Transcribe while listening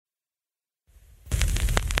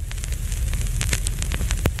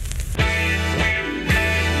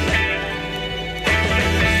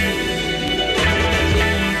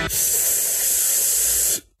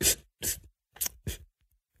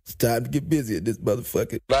Time to get busy at this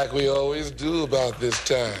motherfucker. Like we always do about this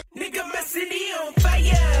time. Nigga, my city on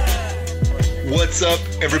fire. What's up,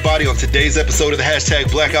 everybody? On today's episode of the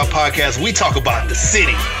Hashtag Blackout Podcast, we talk about the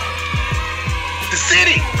city. The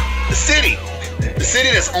city! The city! The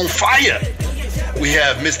city that's on fire. We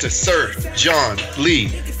have Mr. Sir John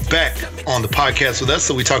Lee back on the podcast with us,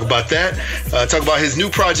 so we talk about that. Talk about his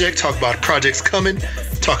new project, talk about projects coming,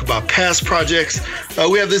 talk about past projects.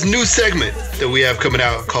 We have this new segment that we have coming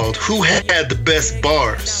out called Who Had the Best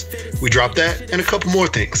Bars? We drop that and a couple more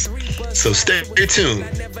things. So stay tuned.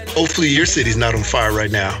 Hopefully your city's not on fire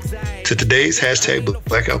right now. To today's Hashtag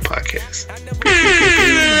Blackout Podcast.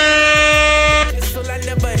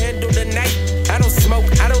 I don't smoke,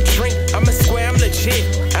 I don't drink, I'm a square, I'm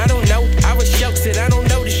legit. I don't know, I was sheltered, I don't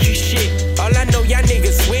know the street shit. All I know, y'all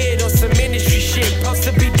niggas weird on some industry shit. Supposed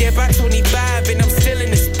to be dead by 25 and I'm still in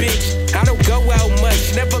this bitch. I don't go out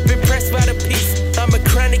much, never been pressed by the piece. I'm a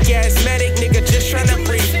chronic asthmatic nigga just trying to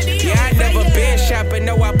breathe. Yeah, I never been shot, but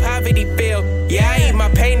know how poverty feel. Yeah, I eat my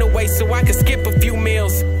pain away so I can skip a few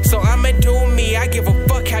meals. So I'ma do me, I give a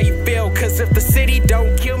fuck how you feel. Cause if the city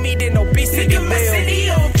don't kill me, then obesity will. City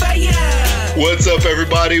on fire. What's up,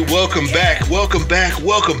 everybody? Welcome back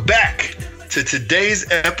to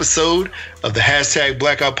today's episode of the Hashtag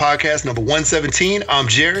Blackout Podcast, number 117. I'm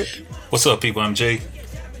Jared. What's up, people? I'm Jay.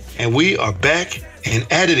 And we are back and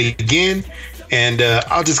at it again. And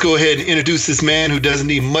I'll just go ahead and introduce this man who doesn't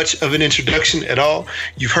need much of an introduction at all.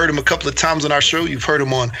 You've heard him a couple of times on our show. You've heard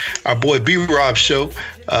him on our boy B-Rob's show.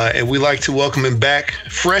 And we like to welcome him back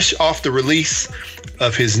fresh off the release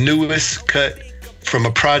of his newest cut from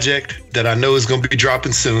a project that I know is going to be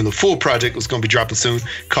dropping soon. The full project was going to be dropping soon,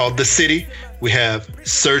 called The City. We have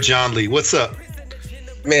Sir John Lee. What's up?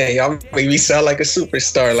 Man, y'all make me sound like a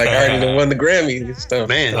superstar, like I already won the Grammy and stuff.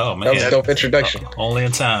 Man. Oh, man. That was a dope introduction. Only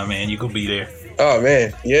in time, man. You could be there. Oh,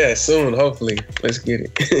 man. Yeah, soon, hopefully. Let's get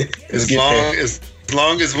it. As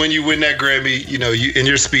long as when you win that Grammy, you know, you in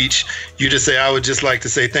your speech, you just say, I would just like to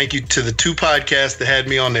say thank you to the two podcasts that had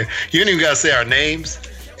me on there. You don't even got to say our names.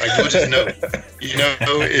 Like, we'll just know. You know,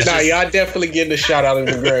 y'all definitely getting a shout out in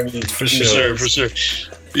the Grammy. For sure.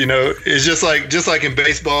 You know, it's just like in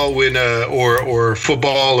baseball when or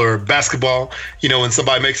football or basketball, you know, when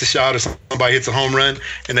somebody makes a shot or somebody hits a home run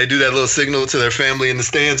and they do that little signal to their family in the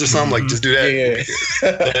stands or something, like just do that.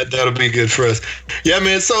 Yeah. That'll be good for us. Yeah,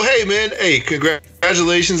 man. So, hey,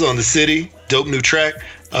 congratulations on The City. Dope new track.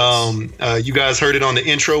 You guys heard it on the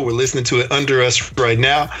intro. We're listening to it under us right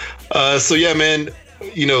now. So, yeah, man,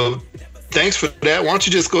 you know, thanks for that. Why don't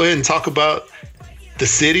you just go ahead and talk about The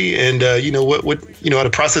City and you know what you know, the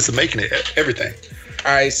process of making it, everything.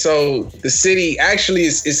 All right, so The City actually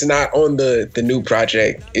is not on the new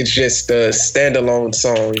project. It's just a standalone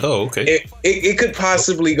song. Oh, okay. It could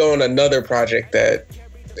possibly go on another project that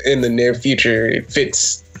in the near future it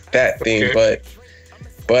fits that theme, okay.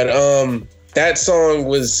 but that song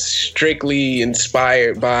was strictly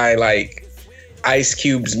inspired by like Ice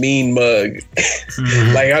Cube's Mean Mug.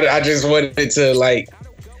 Mm-hmm. Like I just wanted to like,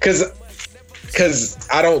 cause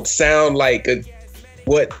I don't sound like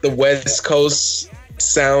what the West Coast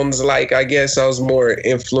sounds like. I guess I was more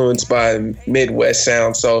influenced by Midwest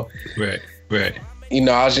sound. So right. You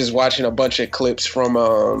know, I was just watching a bunch of clips from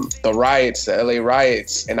the riots, the LA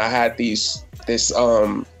riots, and I had this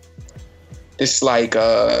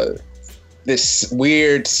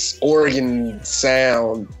weird organ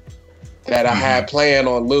sound that I had playing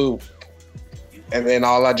on loop. And then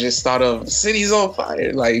all I just thought of, the city's on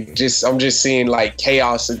fire. Like, I'm just seeing like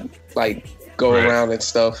chaos and like go around and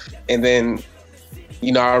stuff. And then,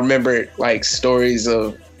 you know, I remember like stories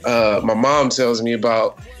of my mom tells me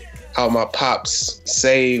about how my pops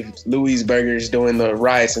saved Louis Burgers during the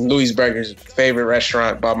riots. And Louis Burgers' favorite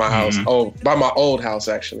restaurant by my house, by my old house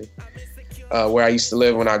actually, where I used to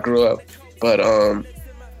live when I grew up. But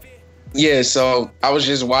yeah, so I was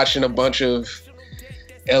just watching a bunch of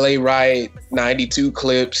LA Riot 92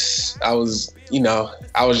 clips. I was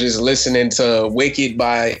just listening to Wicked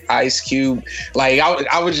by Ice Cube. Like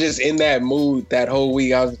I was just in that mood that whole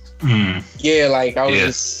week. I was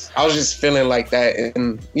just feeling like that.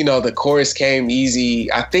 And you know, the chorus came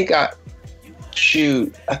easy. I think I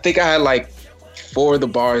had like 4 of the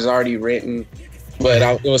bars already written, but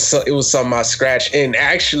it was something I scratched. And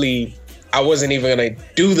actually, I wasn't even gonna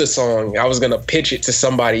do the song. I was gonna pitch it to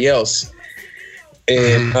somebody else.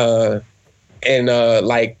 And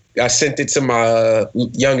like I sent it to my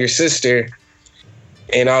younger sister,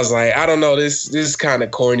 and I was like, I don't know, this is kind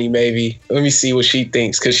of corny. Maybe let me see what she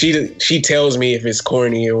thinks, because she tells me if it's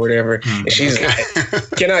corny or whatever. And she's like,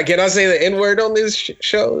 can I say the N-word on this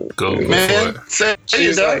show? Go man. for it.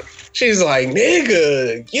 She's like, She's like,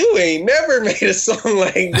 nigga, you ain't never made a song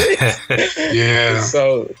like this. Yeah.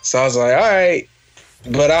 So I was like, all right.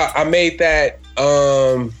 But I made that,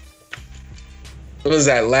 what was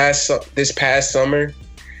that, this past summer?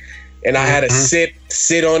 And I had to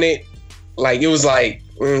sit on it. Like, it was like,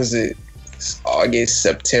 when was it? August,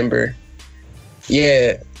 September.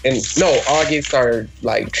 Yeah. And no, August or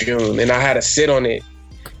like June. And I had to sit on it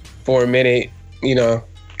for a minute, you know,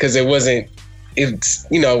 because it's,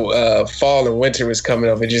 you know, fall and winter was coming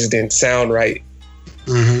up. It just didn't sound right.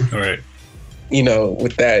 Mm-hmm. Right. You know,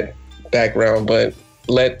 with that background. But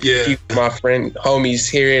let a few of my homies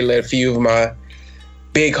hear it. Let a few of my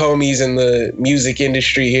big homies in the music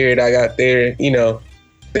industry hear it. I got there, you know,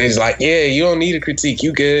 it's like, yeah, you don't need a critique.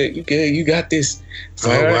 You good. You got this. So,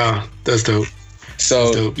 wow. That's dope. So,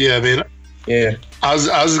 That's dope. Yeah, I mean, yeah. I was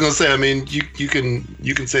just gonna say, I mean, you can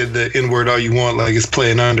say the N-word all you want, like it's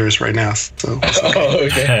playing under us right now. So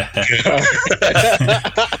okay.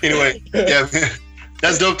 Anyway, yeah, man,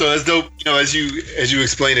 that's dope though. That's dope. You know, as you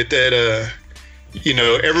explain it, that you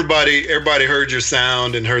know, everybody heard your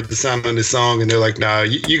sound and heard the sound of the song, and they're like, nah,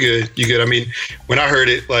 you good. I mean, when I heard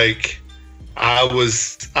it, like, I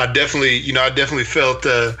definitely felt,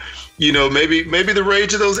 you know, maybe the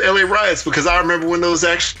rage of those LA riots, because I remember when those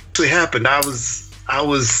actually happened. I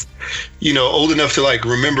was, you know, old enough to like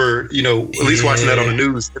remember, you know, at least watching that on the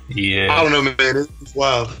news. Yeah. I don't know, man. It's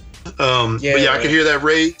wild. But yeah, I could hear that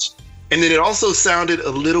rage. And then it also sounded a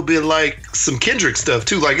little bit like some Kendrick stuff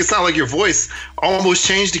too. Like, it's not like your voice almost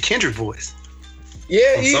changed to Kendrick voice.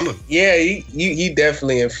 Yeah, he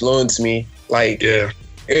definitely influenced me. Like, yeah.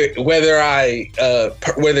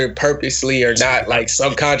 Whether purposely or not, like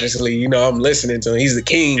subconsciously, you know, I'm listening to him. He's the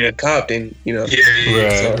king of Compton, you know.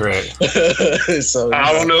 Yeah. Right. So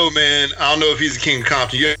I don't know, man. I don't know if he's the king of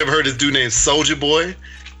Compton. You ever heard this dude named Soulja Boy?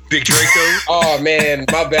 Big Draco? Oh man,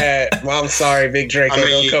 my bad. I'm sorry, Big Draco. I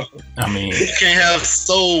mean, you can't have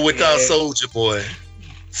soul without Soulja Boy.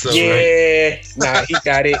 So, yeah, nah, he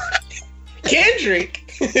got it. Kendrick.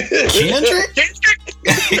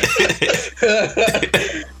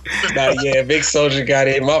 Nah, yeah, Big Soulja got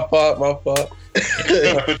it. My fault.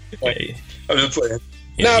 Hey. I'm just playing.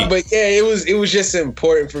 No, but yeah, it was just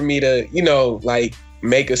important for me to, you know, like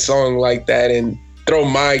make a song like that and throw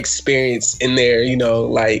my experience in there, you know,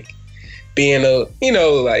 like being a, you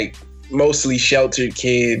know, like mostly sheltered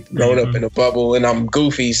kid growing up in a bubble, and I'm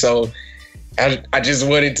goofy, so I just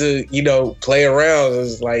wanted to, you know, play around.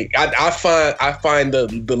 It's like I find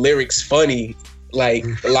the lyrics funny. Like,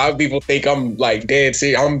 a lot of people think I'm like dead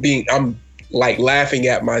serious. I'm like laughing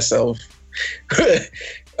at myself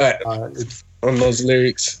on those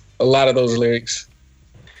lyrics. A lot of those lyrics.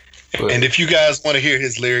 And if you guys want to hear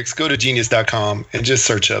his lyrics, go to genius.com and just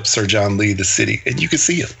search up Sir John Lee, The City, and you can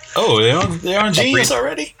see him. Oh, they're on Genius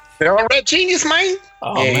already? They're on Red Genius, man.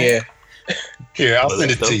 Oh, yeah, man. yeah. Here, I'll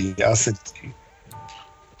send it to you.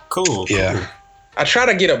 Cool. Yeah. I try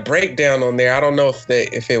to get a breakdown on there. I don't know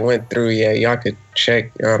if it went through yet. Y'all could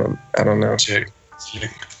check. I don't know. Check.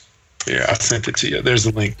 Yeah, I sent it to you. There's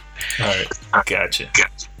a link. All right. Gotcha.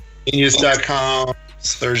 Genius.com,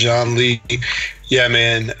 Sir John Lee. Yeah,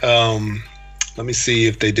 man. Let me see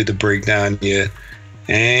if they did the breakdown yet.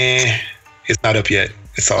 It's not up yet.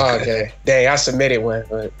 It's all good. Okay. Dang, I submitted one,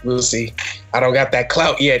 but we'll see. I don't got that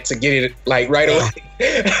clout yet to get it like right away.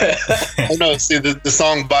 Oh no! See, the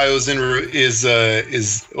song bio is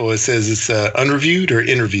it says it's unreviewed or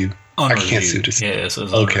interviewed. I can't see this. Yeah, it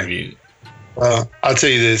says unreviewed. I'll tell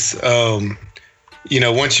you this. You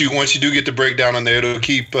know, once you do get the breakdown on there, it'll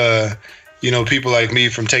keep you know, people like me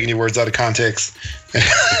from taking your words out of context and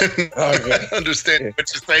understanding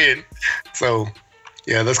what you're saying. So,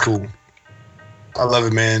 yeah, that's cool. I love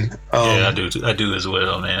it, man. Yeah, I do as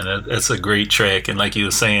well, man. That's a great track, and like you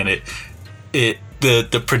were saying,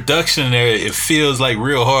 the production there, it feels like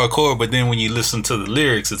real hardcore, but then when you listen to the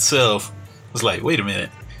lyrics itself, it's like, wait a minute,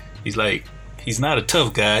 he's not a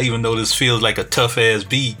tough guy, even though this feels like a tough ass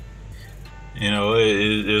beat. You know,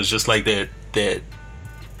 it was just like that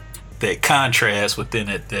contrast within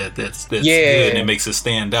it that's good, and it makes it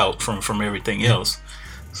stand out from everything else.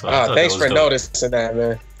 So thanks for noticing that,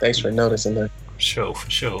 man. Thanks for noticing that. For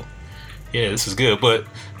sure. Yeah, this is good. But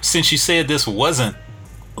since you said this wasn't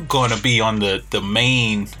going to be on the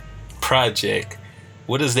main project,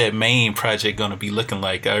 what is that main project going to be looking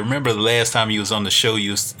like? I remember the last time you was on the show, you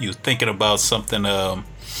was thinking about something, and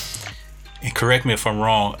correct me if I'm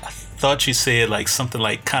wrong, I thought you said like something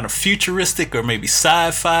like kind of futuristic or maybe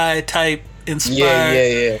sci-fi type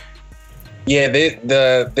inspired. Yeah,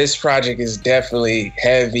 this project is definitely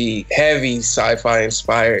heavy sci-fi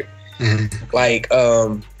inspired. Mm-hmm. Like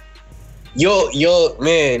you'll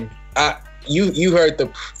man, You heard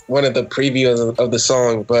one of the previews of the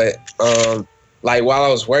song, but like while I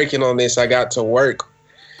was working on this, I got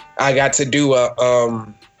to do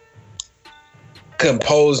a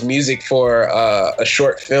compose music for a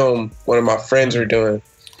short film one of my friends were doing.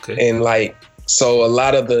 Okay. And like, so a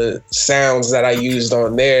lot of the sounds that I used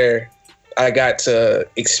on there, I got to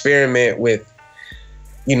experiment with,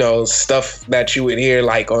 you know, stuff that you would hear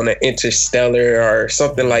like on an Interstellar or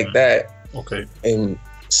something like that. Okay. And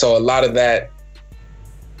so a lot of that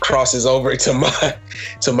crosses over to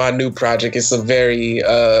my new project. It's a very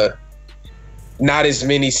not as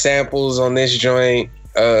many samples on this joint.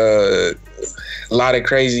 A lot of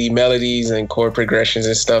crazy melodies and chord progressions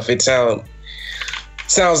and stuff. It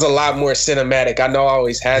sounds a lot more cinematic. I know I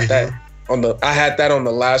always had that on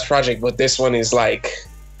the last project, but this one is like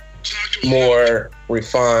more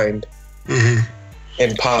refined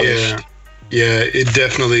and polished. Yeah, it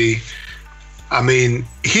definitely. I mean,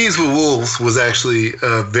 He's with Wolves was actually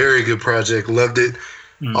a very good project. Loved it.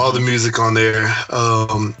 All the music on there.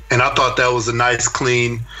 And I thought that was a nice,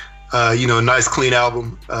 clean,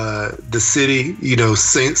 album. The City,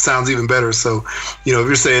 sounds even better. So, if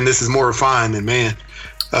you're saying this is more refined, then man,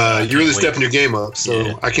 you're really stepping your game up.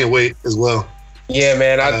 So I can't wait as well. Yeah,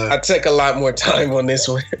 man. I took a lot more time on this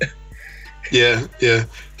one. Yeah.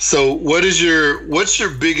 So what's your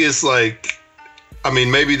biggest, like, I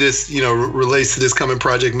mean, maybe this, relates to this coming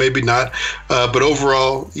project, maybe not. But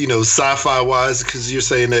overall, sci-fi wise, because you're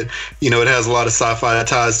saying that, it has a lot of sci-fi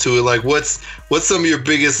ties to it. Like, what's some of your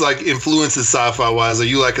biggest like influences sci-fi wise? Are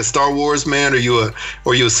you like a Star Wars man? Are you a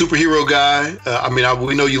superhero guy?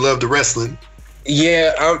 We know you love the wrestling.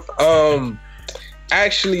 Yeah,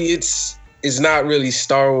 actually, it's not really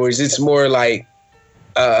Star Wars. It's more like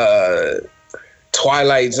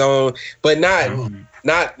Twilight Zone, but not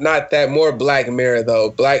that. More Black Mirror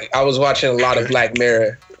though. I was watching a lot of Black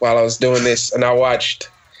Mirror while I was doing this, and I watched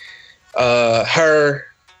Her,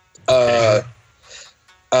 the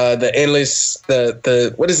Endless,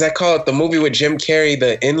 the what is that called? The movie with Jim Carrey,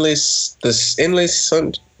 the Endless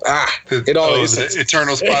Sun. The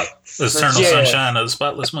Eternal Spot. The Eternal Sunshine of the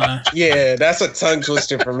Spotless Mind. Yeah, that's a tongue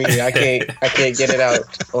twister for me. I can't get it out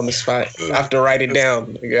on the spot. I have to write it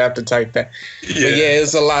down. You have to type that. Yeah, but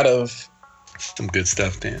it's a lot of some good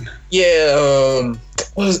stuff, Dan. Yeah.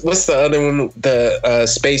 What's the other one? The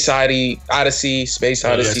Space Odyssey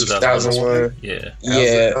 2001. Yeah.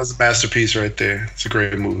 That was a masterpiece right there. It's a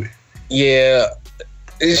great movie. Yeah,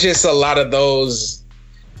 it's just a lot of those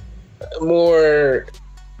more,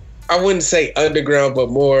 I wouldn't say underground, but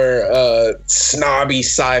more snobby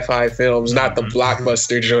sci-fi films, not the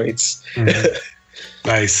blockbuster joints.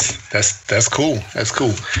 Nice. That's cool.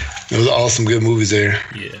 Those are all some good movies there.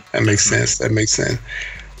 Yeah. That makes sense.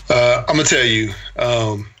 I'm gonna tell you,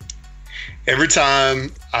 every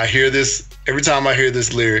time I hear this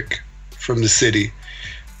lyric from The City,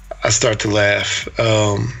 I start to laugh.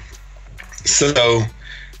 So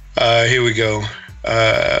here we go.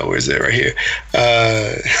 Where's it? Right here.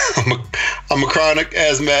 I'm a chronic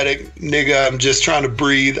asthmatic nigga. I'm just trying to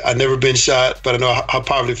breathe. I've never been shot, but I know how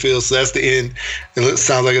poverty feels. So that's the end. It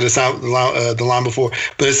sounds like the line before,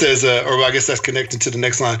 but it says, or I guess that's connected to the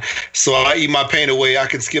next line. So I eat my pain away. I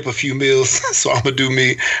can skip a few meals. So I'm gonna do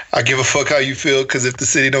me. I give a fuck how you feel, because if the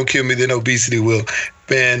city don't kill me, then obesity will.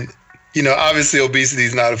 Man, obviously obesity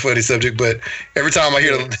is not a funny subject, but every time I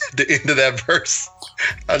hear the end of that verse,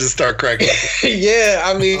 I just start cracking up. Yeah,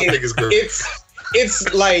 I mean, I think it's great.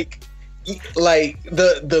 It's like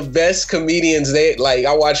the best comedians. I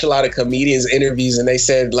watch a lot of comedians interviews, and they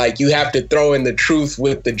said like you have to throw in the truth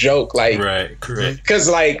with the joke, like right, correct. Because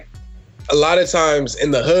like a lot of times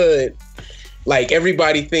in the hood, like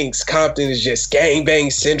everybody thinks Compton is just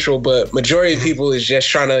gangbang central, but majority of people is just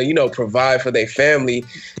trying to provide for their family,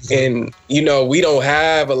 and we don't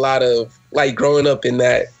have a lot of, like, growing up in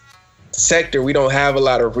that sector, we don't have a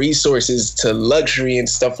lot of resources to luxury and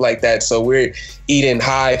stuff like that, so we're eating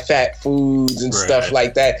high fat foods and stuff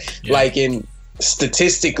like that. Like, in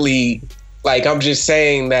statistically, like, I'm just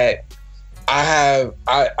saying that I have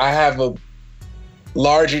a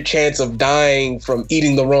larger chance of dying from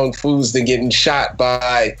eating the wrong foods than getting shot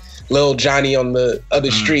by Lil Johnny on the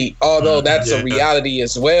other street, although that's a reality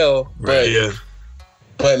as well. But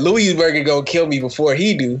Louisburger gonna kill me before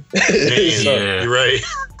he do. So, you're right.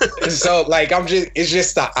 So like, it's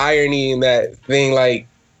just the irony in that thing.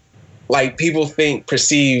 Like people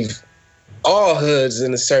perceive all hoods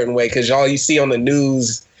in a certain way, because all you see on the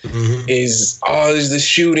news is, there's the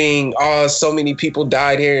shooting, so many people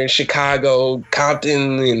died here in Chicago,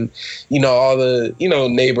 Compton, and all the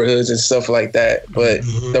neighborhoods and stuff like that. But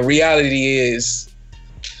the reality is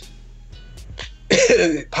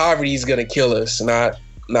poverty's gonna kill us, not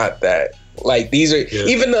that. Like these are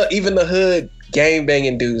even the hood gang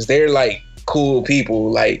banging dudes, they're like cool people.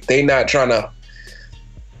 Like they not trying to,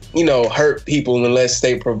 hurt people unless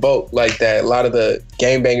they provoke like that. A lot of the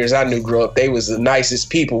gang bangers I knew grew up, they was the nicest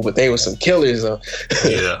people, but they were some killers. Yeah.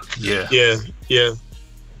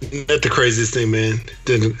 That's the craziest thing, man.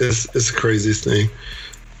 It's the craziest thing.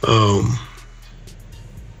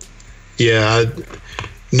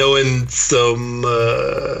 Knowing some,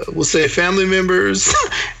 we'll say family members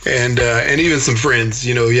and even some friends,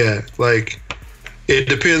 like it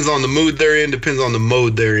depends on the mood they're in, depends on the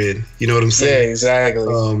mode they're in. You know what I'm saying? Yeah, exactly.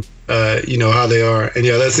 How they are. And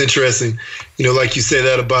that's interesting. Like you say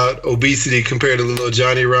that about obesity compared to little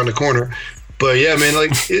Johnny around the corner. But yeah, man,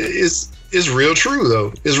 like it's real true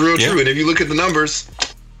though. It's real true. And if you look at the numbers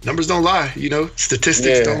don't lie,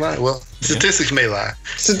 statistics don't lie. Well, statistics may lie.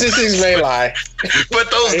 Statistics may lie. But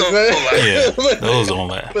those don't lie. Yeah, those don't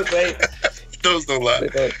lie. Those don't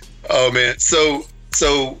lie. Oh man. So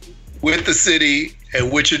with the city and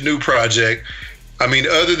with your new project, I mean,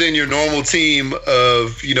 other than your normal team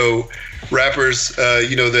of, rappers,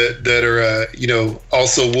 that are,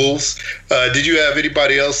 also Wolves, did you have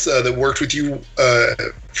anybody else that worked with you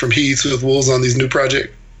from He Eats with Wolves on these new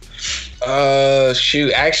projects?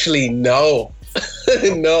 Shoot, actually, no.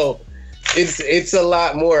 No. It's a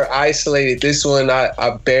lot more isolated. This one,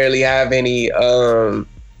 I barely have any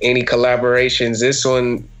collaborations. This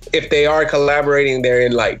one, if they are collaborating, they're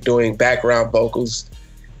in like doing background vocals.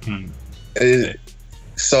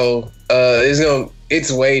 So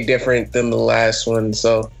it's way different than the last one.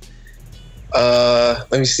 So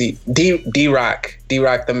let me see. D-Rock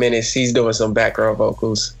the Menace, he's doing some background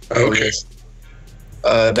vocals. Okay.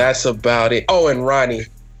 That's about it. Oh, and Ronnie,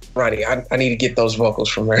 I need to get those vocals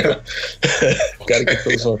from her. Gotta get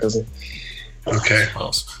those vocals in. Okay.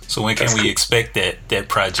 So when can we expect that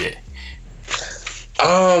project?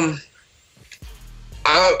 I'm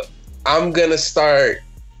gonna start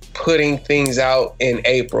putting things out in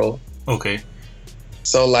April. Okay.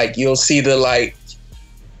 So like you'll see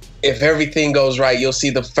if everything goes right, you'll see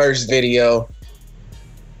the first video,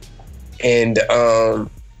 and and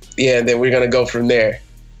then we're gonna go from there.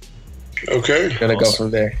 Okay. Go from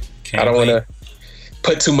there. I don't want to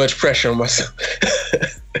put too much pressure on myself.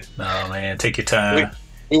 No, man, take your time.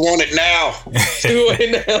 We want it now. Do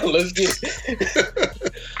it now. Let's get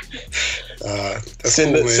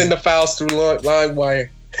send the files through LimeWire.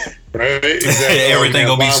 Right, exactly. Everything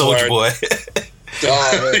gonna be Soulja Boy.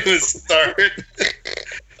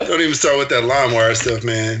 Don't even start with that LimeWire stuff,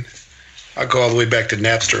 man. I'll go all the way back to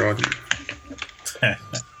Napster on you.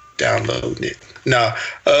 Downloading it. Nah.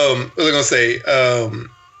 What was I gonna say?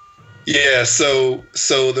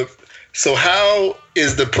 So how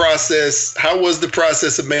is the process? How was the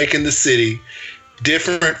process of making The City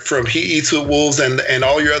different from He Eats with Wolves and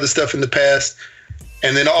all your other stuff in the past,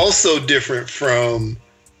 and then also different from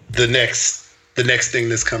the next thing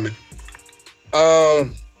that's coming?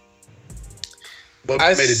 I'd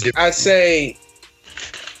say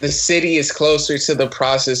The City is closer to the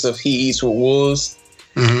process of He Eats with Wolves,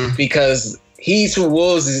 because He Eats with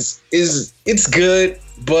Wolves is it's good,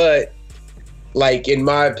 but like in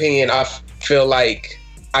my opinion, I feel like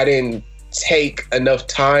I didn't take enough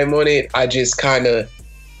time on it. I just kind of,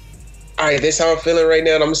 all right, this how I'm feeling right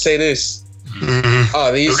now, and I'm gonna say this.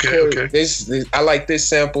 This I like this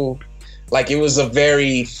sample. Like it was a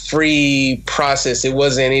very free process. It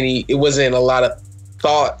wasn't a lot of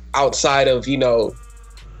thought outside of,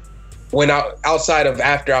 outside of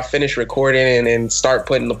after I finished recording and start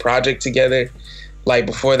putting the project together. Like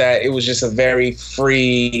before that, it was just a very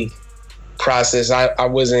free process. I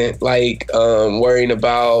wasn't like worrying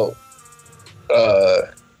about a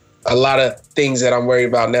lot of things that I'm worried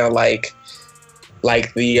about now, like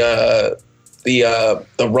the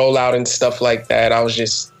rollout and stuff like that. I was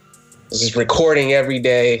just recording every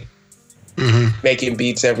day, making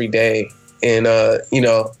beats every day, and I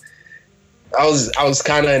was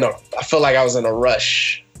kind of I feel like I was in a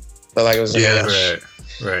rush. Right.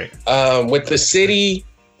 With The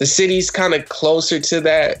city's kind of closer to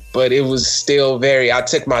that, but it was still I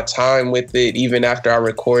took my time with it. Even after I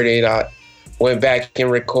recorded, I went back and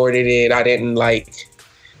recorded it. I didn't let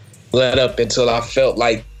up until I felt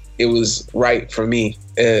like it was right for me.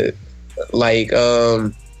 And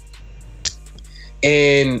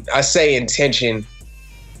I say intention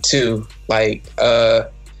too. I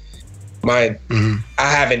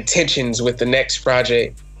have intentions with the next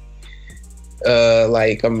project.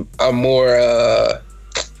 I'm more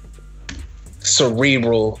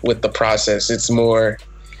cerebral with the process. It's more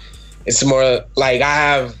like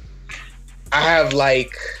I have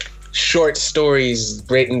like short stories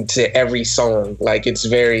written to every song. Like it's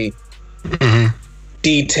very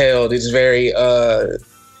detailed. It's very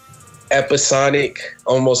episodic,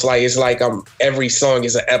 almost like it's like every song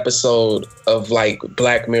is an episode of like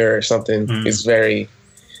Black Mirror or something. It's very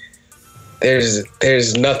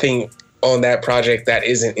there's nothing on that project that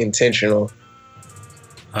isn't intentional.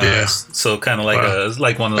 So kind of like it's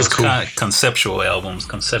like one of those conceptual albums.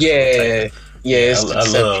 Yeah.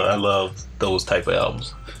 I love those type of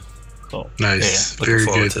albums. So, nice, very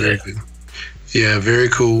good, very good. Yeah, very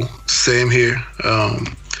cool. Same here.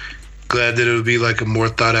 Glad that it would be like a more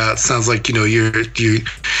thought out. Sounds like you're as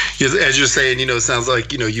you're saying. It sounds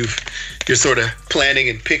like you're sort of planning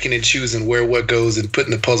and picking and choosing where what goes and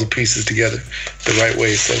putting the puzzle pieces together the right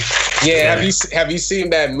way. So yeah, have you seen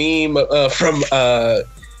that meme from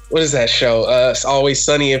what is that show? It's Always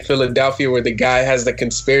Sunny in Philadelphia, where the guy has the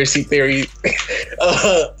conspiracy theory,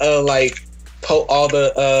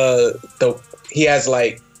 he has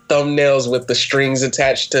like thumbnails with the strings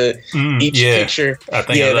attached to each picture. I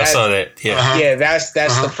think I saw that. Yeah, that's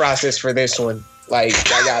the process for this one. Like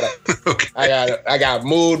I got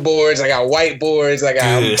mood boards, I got whiteboards,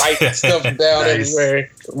 I'm writing stuff down everywhere.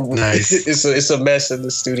 Nice. It's a mess in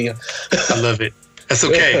the studio. I love it. That's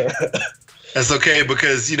okay. That's okay,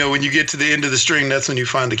 because when you get to the end of the string, that's when you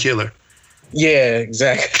find the killer. Yeah,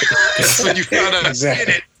 exactly. That's when you find out.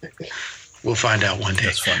 Exactly. We'll find out one day.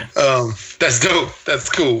 That's funny. That's dope. That's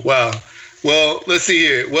cool. Wow. Well, let's see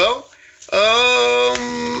here. Well,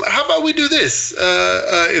 how about we do this?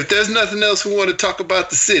 If there's nothing else we want to talk about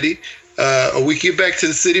the city, or we get back to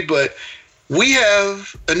the city, but we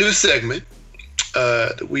have a new segment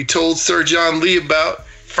that we told Sir John Lee about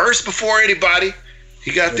first before anybody.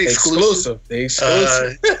 He got the exclusive. The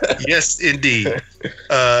exclusive. Yes, indeed.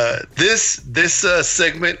 This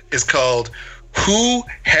segment is called "Who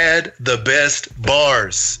Had the Best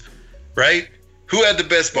Bars?" Right? Who had the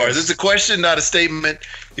best bars? It's a question, not a statement,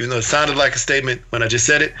 even though it sounded like a statement when I just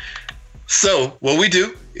said it. So what we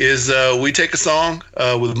do is we take a song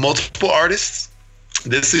with multiple artists.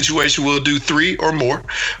 This situation, we'll do 3 or more.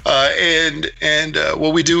 And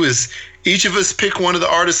what we do is each of us pick one of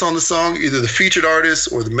the artists on the song, either the featured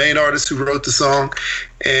artist or the main artist who wrote the song.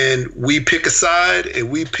 And we pick a side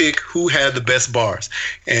and we pick who had the best bars.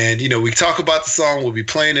 And, we talk about the song. We'll be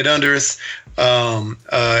playing it under us. And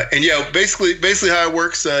basically how it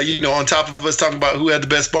works, on top of us talking about who had the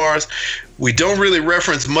best bars, we don't really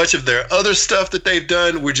reference much of their other stuff that they've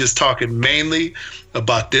done. We're just talking mainly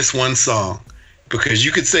about this one song. Because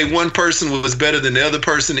you could say one person was better than the other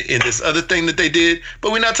person in this other thing that they did,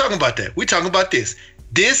 but we're not talking about that. We're talking about this.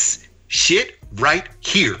 This shit right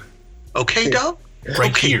here. Okay, dog?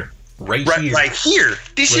 Right here. Right here.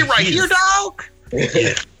 This shit right here, dog?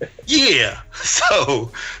 Yeah.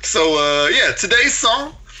 So, today's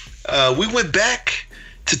song, we went back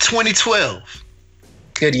to 2012.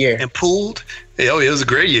 Good year. And pulled, it was a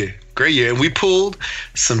great year. And we pulled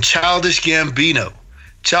some Childish Gambino.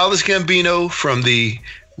 Childish Gambino from the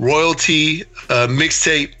Royalty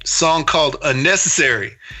mixtape song called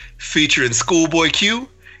Unnecessary, featuring Schoolboy Q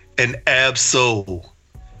and Ab-Soul.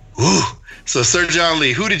 Woo. So, Sir John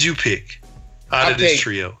Lee, who did you pick out of this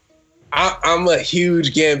trio? I'm a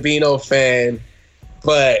huge Gambino fan,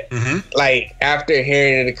 but like after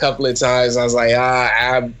hearing it a couple of times, I was like,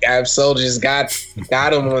 Ab-Soul just got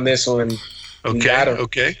him on this one.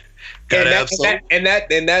 Okay. And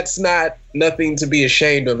that's not nothing to be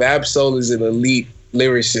ashamed of. Ab-Soul is an elite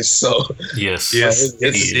lyricist, so yes,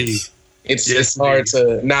 it's hard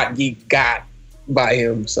to not get got by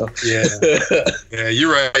him. So yeah,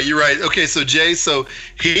 you're right. Okay, so Jay, so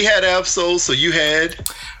he had Ab-Soul, so you had.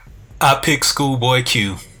 I picked Schoolboy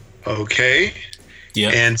Q. Okay. Yeah.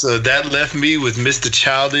 And so that left me with Mr.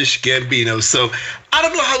 Childish Gambino. So I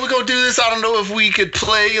don't know how we're going to do this. I don't know if we could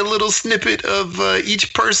play a little snippet of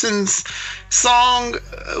each person's song.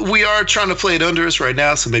 We are trying to play it under us right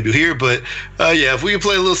now, so maybe you'll hear. But if we could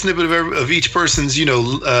play a little snippet of each person's,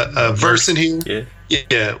 verse in here.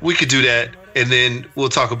 Yeah, we could do that. And then we'll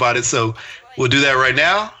talk about it. So we'll do that right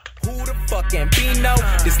now. Who the fucking Bino?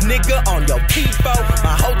 This nigga on your T-Fo.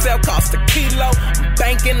 My hotel cost $1 kilo. I'm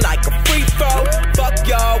banking like a free throw. Fuck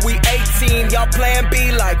y'all, we 18. Y'all plan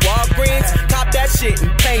B like Walgreens. Cop that shit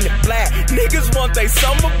and paint it black. Niggas want they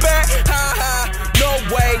summer back. Ha ha, no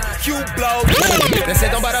way, you blow. They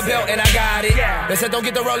said don't buy the belt and I got it. They said don't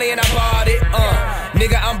get the rollie and I bought it.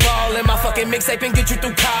 Nigga, I'm ballin'. My fucking mixtape and get you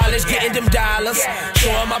through college. Getting them dollars.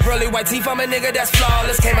 Showing my pearly white teeth, I'm a nigga that's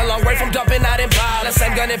flawless. Came a long way from dumping out in Impala.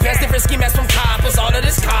 Same gun and pants, different ski masks from coppers. All of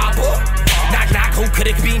this copper. Knock, knock, who could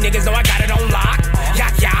it be? Niggas know I got it on lock.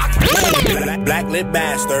 Yak, yak. Black lip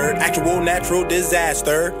bastard, actual natural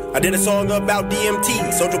disaster. I did a song about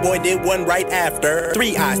DMT, Soulja Boy did one right after.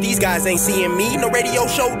 3 eyes, these guys ain't seeing me. No radio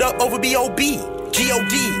showed up over B.O.B.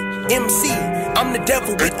 G.O.D. MC, I'm the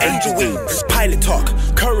devil with angel wings. Pilot talk,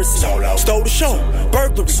 currency, stole the show,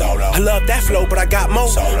 burglary. I love that flow, but I got more.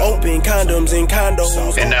 Open condoms in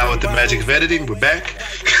condos. And now with the magic of editing, we're back.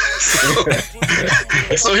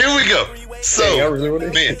 So here we go. So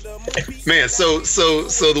man, so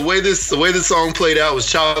the way this song played out was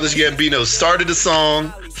Childish Gambino started the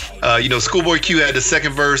song. Schoolboy Q had the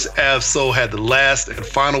second verse, Ab-Soul had the last and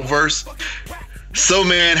final verse. So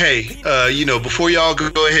man, hey, before y'all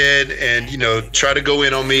go ahead and try to go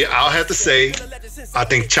in on me, I'll have to say I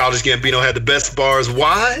think Childish Gambino had the best bars.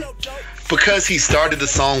 Why? Because he started the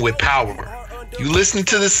song with power. You listen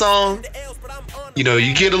to the song,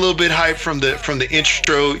 you get a little bit hype from the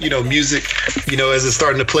intro, music, as it's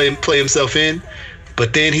starting to play himself in.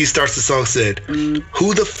 But then he starts the song, said,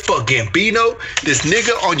 "Who the fuck Gambino? This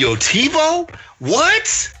nigga on your TiVo?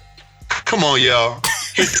 What? Come on, y'all.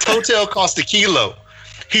 His hotel cost $1 kilo.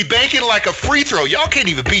 He banking like a free throw. Y'all can't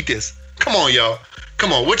even beat this. Come on, y'all.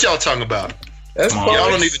 Come on. What y'all talking about? That's y'all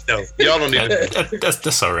don't even know. Y'all don't even know.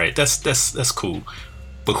 That's all right. That's cool.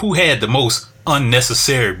 But who had the most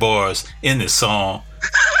unnecessary bars in this song?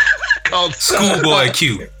 Schoolboy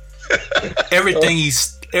Q. Everything he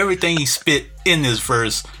spit in this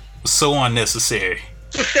verse was so unnecessary.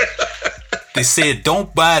 They said,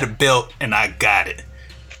 "Don't buy the belt," and I got it.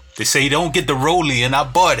 They say, "Don't get the rollie," and I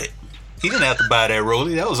bought it. He didn't have to buy that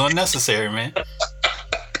rollie. That was unnecessary, man.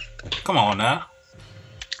 Come on now.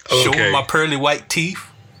 Okay. Showing my pearly white teeth.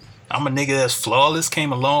 I'm a nigga that's flawless.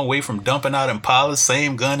 Came a long way from dumping out Impalas.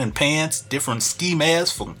 Same gun and pants. Different ski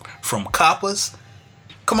masks from coppers.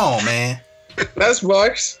 Come on, man. That's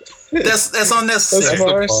bars. That's unnecessary. That's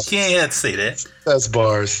bars. You ain't had to say that. That's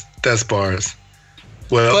bars. That's bars.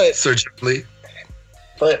 Well, Sir Lee.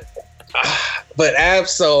 But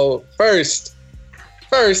Ab-Soul first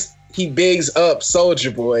he bigs up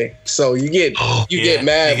Soulja Boy, so you get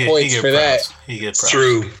mad points for that. He gets props.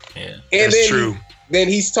 True. Yeah, and that's true. Then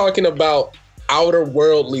he's talking about outer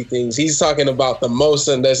worldly things. He's talking about the most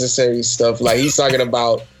unnecessary stuff. Like he's talking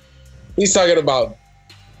about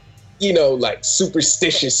like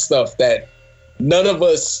superstitious stuff that none of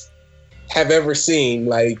us have ever seen.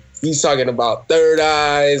 Like he's talking about third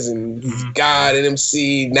eyes and God and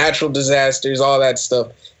MC, natural disasters, all that stuff.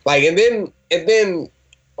 Like and then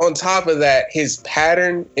on top of that, his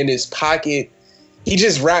pattern in his pocket, he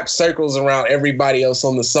just wraps circles around everybody else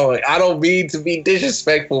on the song. I don't mean to be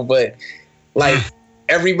disrespectful, but like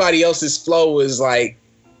everybody else's flow was like,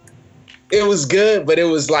 it was good, but it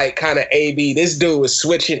was like kind of A-B. This dude was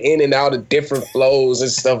switching in and out of different flows and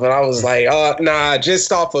stuff. And I was like, nah,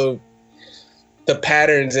 just off of the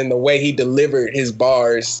patterns and the way he delivered his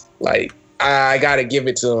bars, like, I gotta give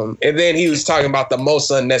it to him. And then he was talking about the most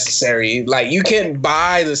unnecessary. Like you can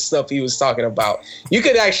buy the stuff he was talking about. You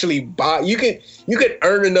could actually buy. You could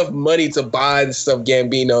earn enough money to buy the stuff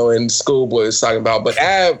Gambino and Schoolboy was talking about. But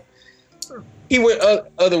Ab, he went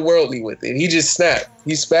otherworldly with it. He just snapped.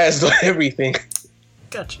 He spazzed on everything.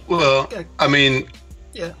 Gotcha. Well, I mean,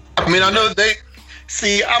 yeah. I mean, I know they.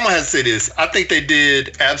 See, I'm gonna have to say this. I think they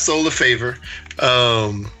did Ab-Soul a favor.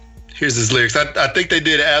 Here's his lyrics. I think they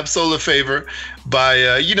did Ab-Soul a favor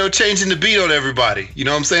by, changing the beat on everybody. You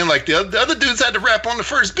know what I'm saying? Like the other dudes had to rap on the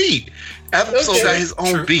first beat. Ab-Soul got his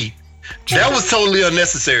own beat. That was totally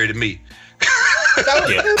unnecessary to me. I'm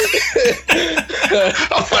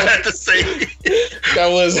gonna have to say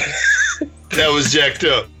that was jacked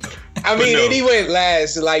up. I mean, and he went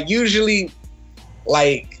last. Like usually,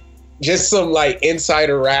 like just some like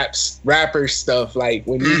insider rapper stuff. Like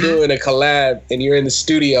when you're doing a collab and you're in the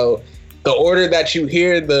studio, the order that you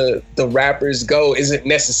hear the rappers go isn't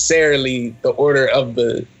necessarily the order of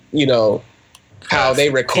the, how they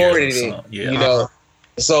recorded it, Yeah.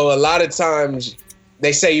 So a lot of times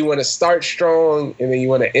they say you want to start strong and then you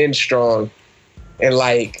want to end strong. And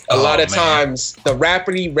like a lot of times the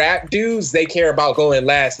rapidy rap dudes, they care about going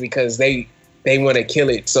last because they want to kill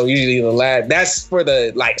it. So usually the last, that's for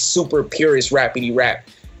the like super purist rapidy rap.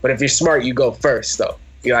 But if you're smart, you go first though.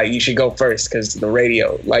 You should go first because the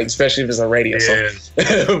radio, like especially if it's on radio,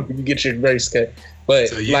 so you get your verse cut.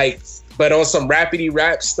 But but on some rapidy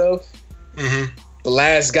rap stuff, the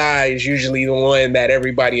last guy is usually the one that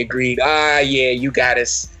everybody agreed. Yeah, you got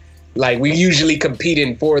us. Like we usually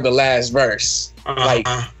competing for the last verse, on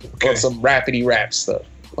some rapidy rap stuff.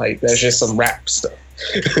 Like that's just some rap stuff.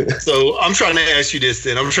 So I'm trying to ask you this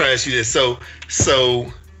then.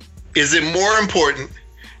 So is it more important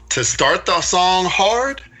to start the song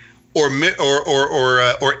hard, or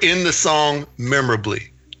end the song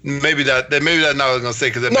memorably. Maybe that's not what I was gonna say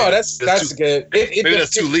because that's good. Maybe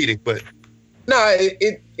that's too leading, but no,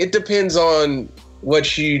 it depends on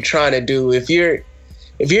what you're trying to do. If you're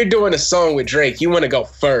doing a song with Drake, you want to go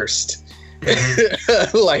first.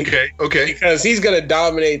 Like okay, because he's gonna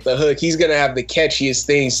dominate the hook. He's gonna have the catchiest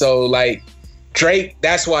thing. So like Drake,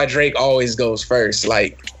 that's why Drake always goes first.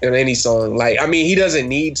 Like in any song, like I mean, he doesn't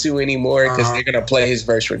need to anymore because they're gonna play his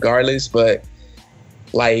verse regardless. But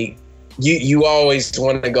like you always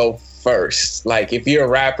want to go first. Like if you're a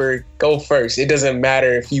rapper, go first. It doesn't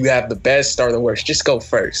matter if you have the best or the worst. Just go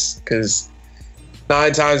first because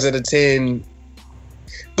 9 times out of 10.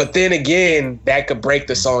 But then again, that could break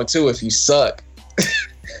the song too if you suck,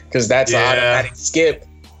 because that's an automatic skip.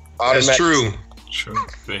 That's true. True,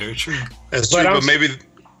 very true. That's true. But maybe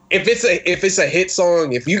if it's a hit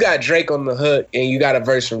song, if you got Drake on the hook and you got a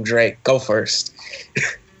verse from Drake, go first.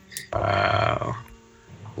 Wow.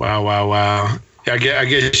 Yeah, I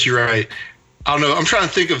guess you're right. I don't know. I'm trying to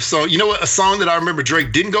think of a song. You know what? A song that I remember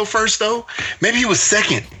Drake didn't go first though. Maybe he was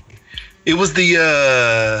second. It was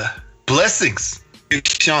the Blessings. Big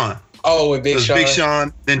Sean. Oh, with Big Sean. Big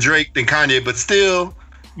Sean, then Drake, then Kanye. But still,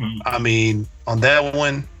 I mean, on that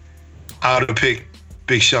one, I would have picked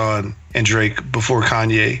Big Sean and Drake before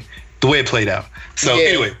Kanye. The way it played out. So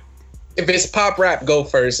anyway, if it's pop rap, go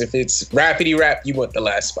first. If it's rappity rap, you want the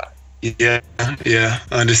last spot. Yeah.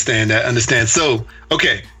 Understand that. So,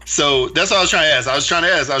 okay. So that's what I was trying to ask. I was trying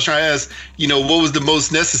to ask, you know, what was the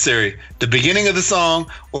most necessary? The beginning of the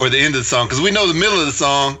song or the end of the song? Because we know the middle of the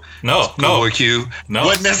song. No. Q. No.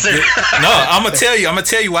 Wasn't necessary. No, I'm gonna tell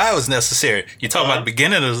you why it was necessary. You're talking about the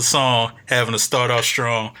beginning of the song having to start off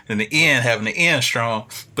strong and the end having to end strong,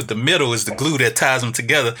 but the middle is the glue that ties them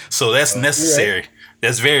together. So that's necessary. Right.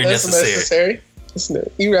 That's very necessary.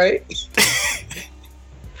 You right.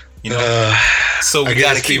 You know, so we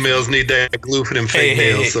gotta keep females need that glue for them fake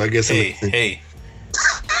nails. So I guess it's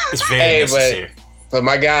very necessary. But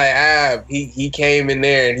my guy Ab, he came in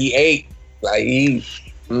there and he ate like I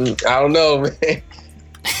don't know, man.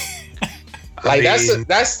 Like that's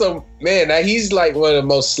the man. That he's like one of the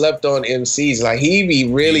most slept on MCs. Like he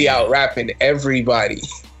be really out rapping everybody.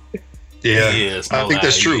 Yeah, I think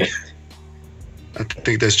that's true. I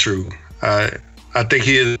think that's true. I think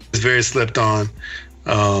he is very slept on.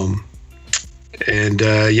 I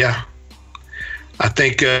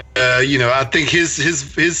think I think his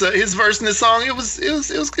verse in the song it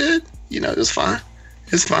was good. You know, it was fine.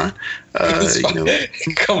 It's fine. You know,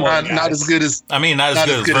 come on, not as good as not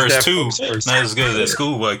as good as verse 2. Not as good as that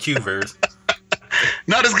Schoolboy Q verse.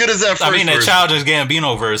 Not as good as that first I mean, that verse. Childish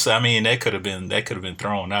Gambino verse, I mean, that could have been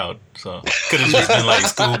thrown out. So could have just been like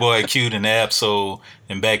Schoolboy Q and Ab-Soul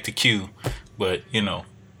and back to Q. But, you know,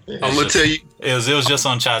 I'm gonna tell you, it was just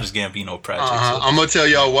on Childish Gambino project. So. I'm gonna tell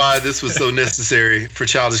y'all why this was so necessary for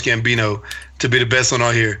Childish Gambino to be the best one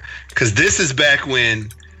on here. Because this is back when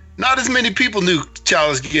not as many people knew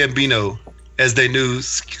Childish Gambino as they knew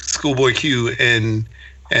Schoolboy Q and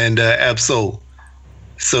Ab-Soul.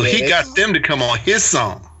 So he got them to come on his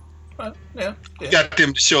song. Yeah. He got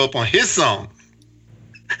them to show up on his song.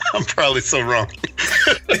 I'm probably so wrong.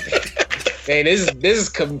 Man, this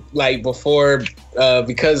is like before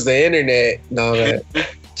because the internet and all that.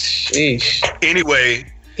 Sheesh. Anyway,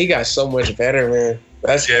 he got so much better, man.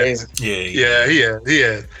 That's crazy.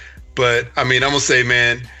 Yeah. But I mean, I'm gonna say,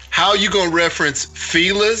 man, how you gonna reference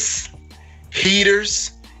Feelers,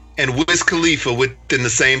 Heaters, and Wiz Khalifa within the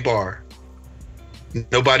same bar?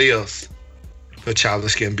 Nobody else but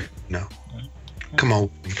Childish Gambino. Come on.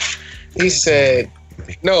 He said,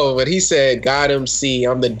 God MC,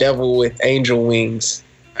 I'm the devil with angel wings.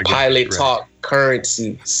 Pilot talk,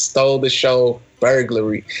 currency, stole the show,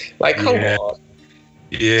 burglary. Like, come on.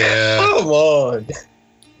 Yeah. Come on.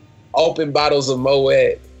 Open bottles of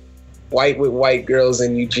Moet. White with white girls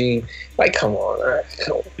in Eugene. Like, come on. All right,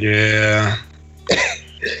 come on. Yeah.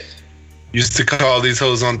 Used to call these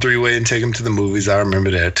hoes on three-way and take them to the movies. I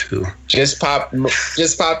remember that too. Just pop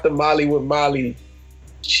the Molly with Molly.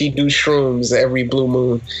 She do shrooms every blue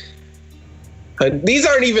moon. These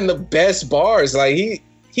aren't even the best bars. Like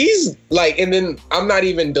he's like, and then I'm not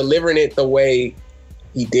even delivering it the way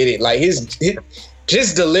he did it. Like his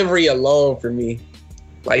just delivery alone for me.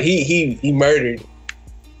 Like he murdered.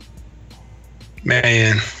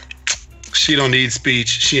 Man. She don't need speech.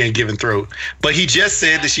 She ain't giving throat. But he just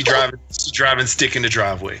said that she driving stick in the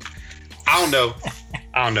driveway. I don't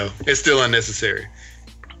know. It's still unnecessary.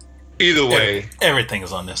 Either way. Everything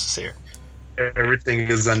is unnecessary. Everything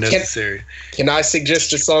is unnecessary. Can I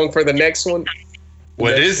suggest a song for the next one?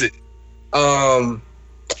 What is it?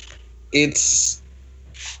 it's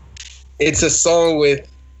a song with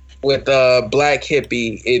Black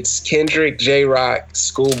Hippie. It's Kendrick, J-Rock,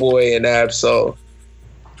 Schoolboy, and Ab-Soul.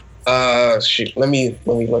 Shoot, let me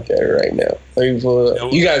look at it right now. Let me pull it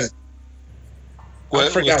up. You guys. I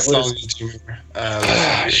forgot what song did you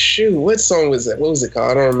remember? Shoot, what song was that? What was it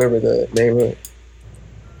called? I don't remember the name of it.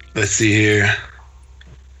 Let's see here.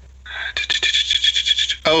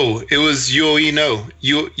 Oh, it was UOENO.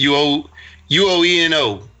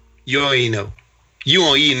 UOENO.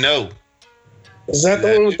 UOENO. Is that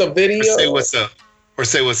the one with the video? Or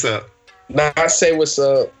say what's up. Not Say What's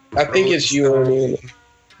Up. I think it's UOENO.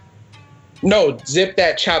 No, Zip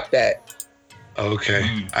That, Chop That.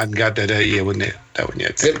 Okay. I got that. Yeah, wasn't it? That one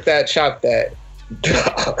yet. Zip That, Chop That.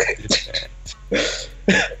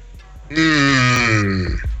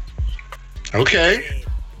 Okay.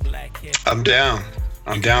 I'm down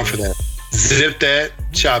for that. Zip that,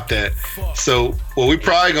 chop that. So what we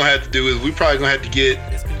probably gonna have to do is we probably gonna have to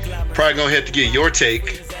get your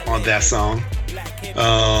take on that song.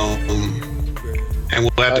 And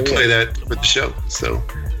we'll have to play that for the show. So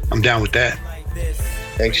I'm down with that.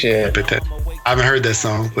 Thanks, yeah. I haven't heard that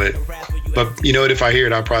song, but you know what? If I hear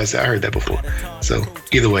it, I'll probably say I heard that before. So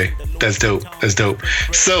either way, that's dope.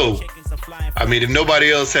 So, I mean, if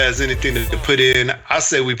nobody else has anything to put in, I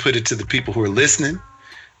say we put it to the people who are listening.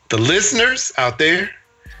 The listeners out there,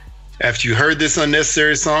 after you heard this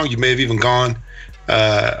unnecessary song, you may have even gone,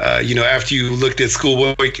 after you looked at after you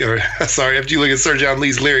looked at Sir John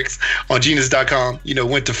Lee's lyrics on Genius.com,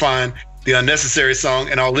 went to find the unnecessary song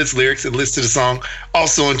and all its lyrics and listen to the song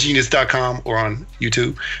also on Genius.com or on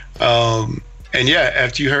YouTube. And yeah,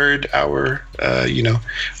 after you heard our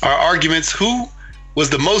arguments, who was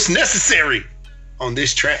the most necessary on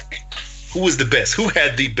this track? Who was the best? Who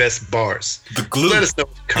had the best bars? The glue. Let us know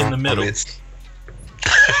in the middle.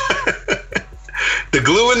 The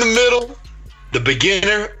glue in the middle, the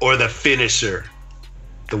beginner, or the finisher?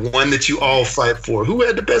 The one that you all fight for. Who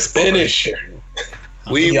had the best bars? Finisher.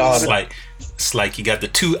 It's like you got the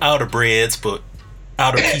two outer breads, but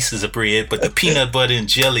outer pieces of bread, but the peanut butter and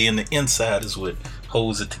jelly in the inside is what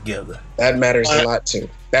holds it together. That matters a lot too.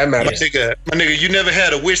 That matters. My nigga, you never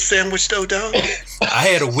had a wish sandwich though, dog? I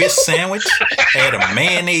had a wish sandwich. I had a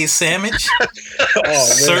mayonnaise sandwich.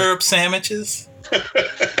 Syrup sandwiches.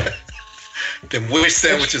 Them wish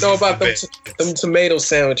sandwiches. Know about them tomato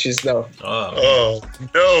sandwiches though. Oh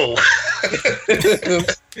no.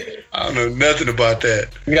 I don't know nothing about that.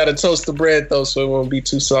 You gotta toast the bread though, so it won't be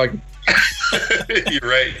too soggy. You're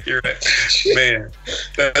right. Man,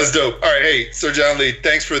 that's dope. All right, hey, Sir John Lee,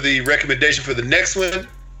 thanks for the recommendation for the next one.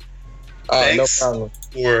 Thanks no problem.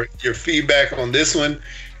 For your feedback on this one.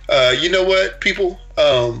 You know what, people?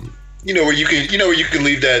 Where you can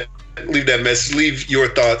leave that message, leave your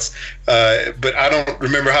thoughts. But I don't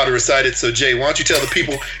remember how to recite it. So Jay, why don't you tell the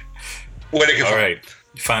people where they can find? All right.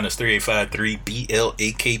 You find us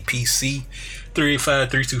 3853-BLAKPC,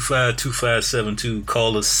 385-325-2572.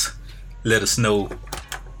 Call us. Let us know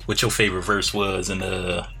what your favorite verse was, and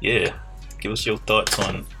give us your thoughts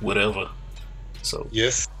on whatever. So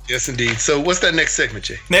yes, indeed. So what's that next segment,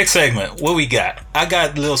 Jay? Next segment, what we got? I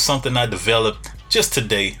got a little something I developed just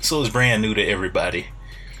today, so it's brand new to everybody.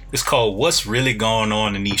 It's called "What's Really Going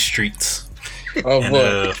On in These Streets." Oh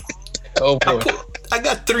boy! I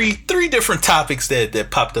got three different topics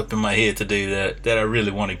that popped up in my head today that I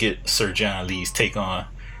really want to get Sir John Lee's take on,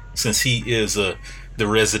 since he is the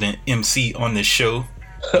resident MC on this show.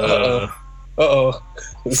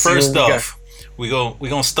 First off, we're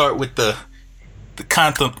gonna start with the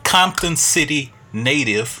Compton City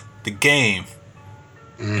native, The Game,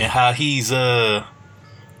 and how he's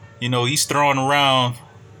he's throwing around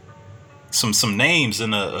some names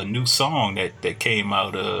in a new song that came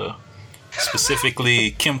out, specifically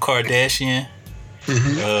Kim Kardashian,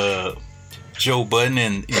 Joe Budden,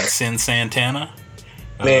 and Sin Santana.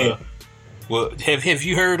 Man. Well, have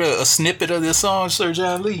you heard a snippet of this song, Sir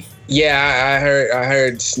John Lee? Yeah, I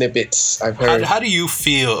heard snippets. I've heard. How do you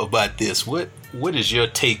feel about this? What is your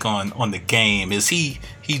take on The Game? Is he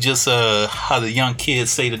just how the young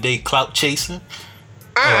kids say today, clout chasing?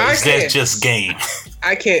 Or is that just game?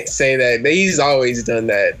 I can't say that. He's always done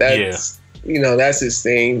that. That's that's his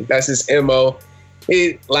thing. That's his MO.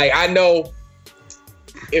 I know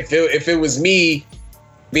if it was me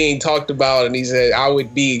being talked about and he said, I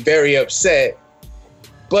would be very upset.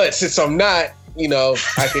 But since I'm not,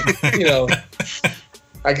 I could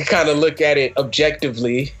I could kind of look at it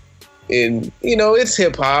objectively. And it's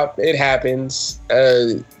hip hop. It happens.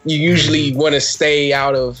 You usually want to stay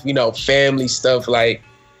out of family stuff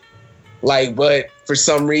but for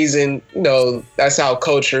some reason that's how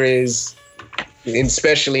culture is. and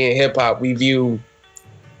especially in hip hop, we view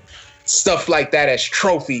stuff like that as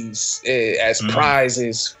trophies, as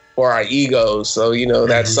prizes for our egos. So, you know,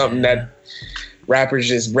 that's something that rappers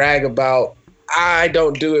just brag about. I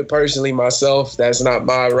don't do it personally myself. That's not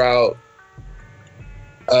my route.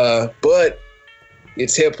 But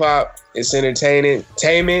it's hip hop. It's entertainment.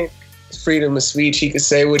 It's freedom of speech. He can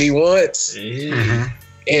say what he wants.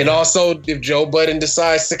 And also, if Joe Budden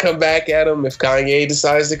decides to come back at him, if Kanye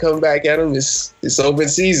decides to come back at him, it's open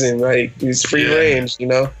season. Like, it's free range, you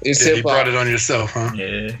know? It's hip hop. You brought it on yourself, huh?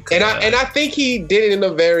 Yeah. And I think he did it in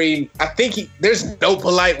a very, there's no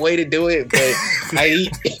polite way to do it, but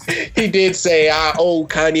he did say, I owe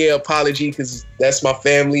Kanye an apology because that's my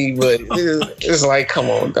family, but it's like,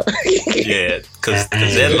 come on, dog. Yeah, because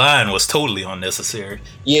that line was totally unnecessary.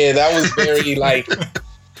 Yeah, that was very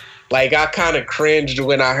like I kind of cringed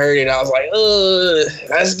when I heard it. I was like,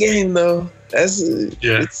 that's game though. That's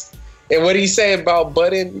And what did he say about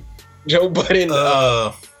Budden? Joe Budden?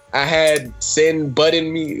 I had Sin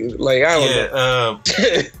Budden me. Like, I don't know.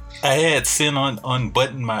 I had Sin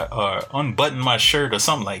unbutton my shirt or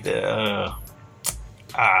something like that.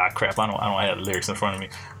 Crap! I don't have the lyrics in front of me.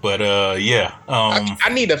 But yeah. I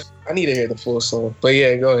need to hear the full song. But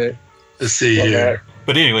yeah, go ahead. Let's see here.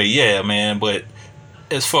 But anyway, yeah, man. But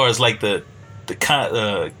as far as like the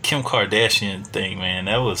Kim Kardashian thing, man,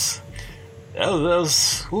 that was I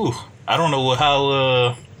don't know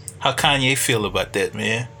how Kanye feel about that,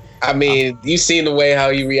 man. I mean, you seen the way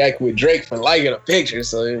how he reacted with Drake for liking a picture,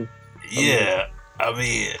 so yeah. I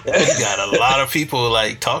mean, you got a lot of people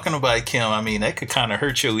like talking about Kim. I mean, that could kind of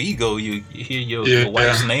hurt your ego. You hear your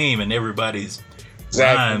wife's name and everybody's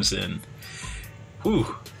rhymes and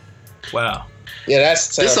wow. Yeah,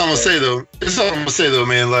 that's tough. This is what I'm gonna say though,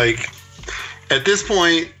 man. Like, at this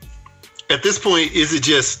point, is it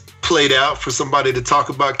just played out for somebody to talk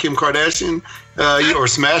about Kim Kardashian or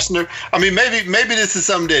smashing her? I mean, maybe this is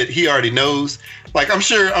something that he already knows. Like, I'm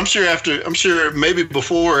sure maybe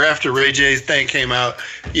before or after Ray J's thing came out,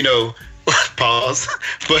 you know, pause.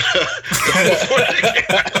 But before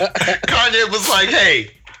Kanye was like,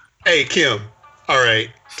 hey, Kim, all right,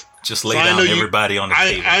 just lay down everybody on the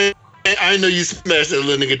table. I know you smashed that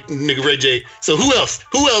little nigga Ray J. So who else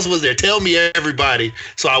was there? Tell me everybody,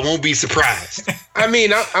 so I won't be surprised. I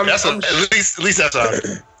mean, at least that's all.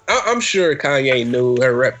 I'm sure Kanye knew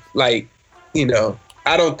her rep. Like, you know,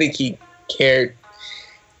 I don't think he cared.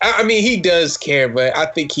 I mean, he does care, but I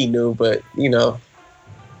think he knew. But you know,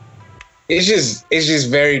 it's just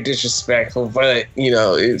very disrespectful. But you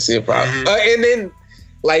know, it's hip hop. And then,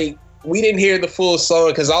 like, we didn't hear the full song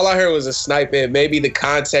because all I heard was a snippet. Maybe the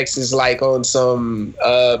context is like on some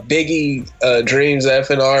Biggie Dreams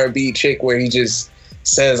FNR&B chick where he just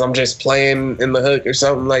says, I'm just playing in the hook or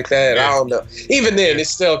something like that. I don't know. Even then, it's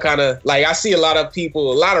still kind of like I see a lot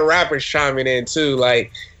of rappers chiming in too,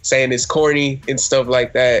 like saying it's corny and stuff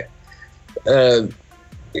like that. I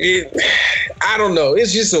don't know.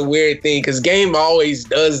 It's just a weird thing because Game always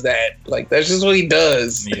does that. Like, that's just what he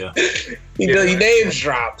does. Yeah. He names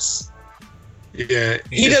drops. Yeah,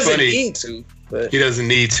 he doesn't need to. But. He doesn't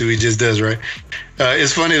need to. He just does, right?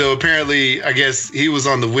 It's funny though. Apparently, I guess he was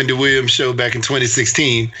on the Wendy Williams show back in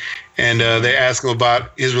 2016, and they asked him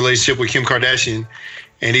about his relationship with Kim Kardashian,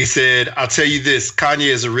 and he said, "I'll tell you this: Kanye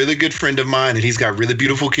is a really good friend of mine, and he's got really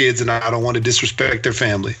beautiful kids, and I don't want to disrespect their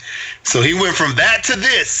family." So he went from that to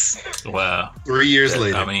this. Wow. 3 years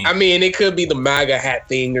later. I mean, it could be the MAGA hat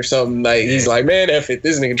thing or something. Like, he's like, man, F it,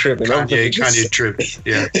 this nigga tripping. Kanye tripping.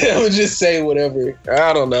 Yeah. I would just say whatever.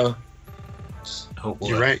 I don't know. Oh,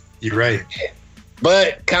 you're right.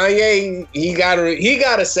 But Kanye, he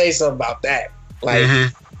gotta say something about that.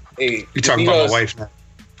 Like, you talking about my wife now?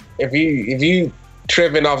 If you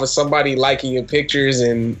tripping off of somebody liking your pictures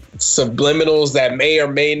and subliminals that may or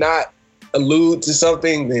may not allude to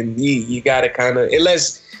something, then you gotta kind of,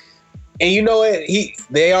 unless, and you know what,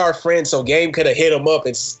 they are friends, so Game could have hit him up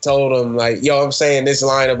and told him like, yo, I'm saying this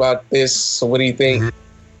line about this, so what do you think?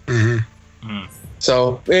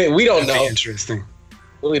 So we don't know. Interesting.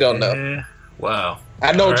 We don't know. Wow.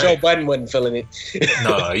 I know Joe Budden wasn't feeling it.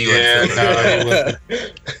 No, you wasn't feeling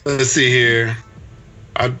it. Let's see here.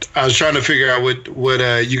 I was trying to figure out what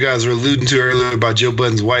you guys were alluding to earlier about Joe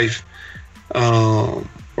Budden's wife, or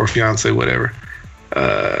fiance, whatever.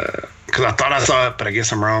 Because I thought I saw it, but I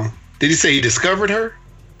guess I'm wrong. Did he say he discovered her?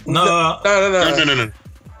 No.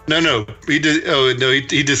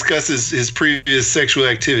 He discusses his previous sexual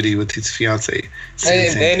activity with his fiance.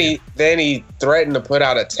 And then he threatened to put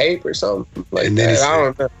out a tape or something like that. I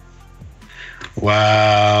don't know.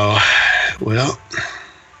 Wow. Well,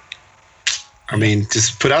 I mean,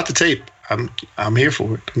 just put out the tape. I'm here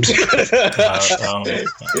for it.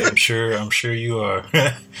 I'm sure you are.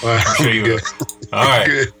 I'm sure you are. All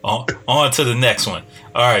right, on to the next one.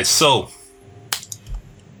 All right, so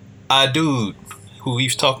our dude who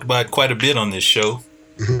we've talked about quite a bit on this show,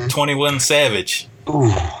 21 Savage.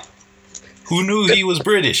 Ooh. Who knew he was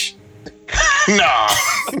British? Nah,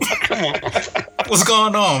 come on. What's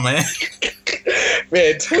going on, man?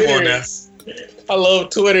 Man, Twitter. I love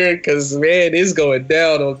Twitter because, man, it's going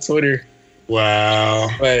down on Twitter. Wow.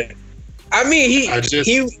 But I mean, he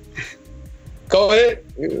go ahead.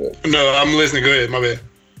 No, I'm listening. Go ahead. My bad.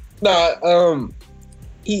 No,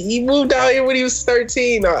 he moved out here when he was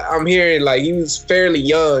 13. I'm hearing like he was fairly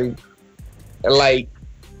young, and like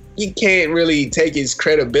you can't really take his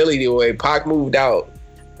credibility away. Pac moved out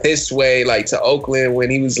this way, like to Oakland when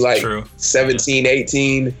he was like 17,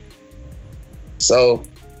 18. So,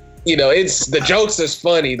 you know, it's the jokes is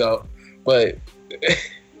funny though, but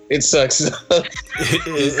it sucks.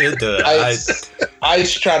 It does. I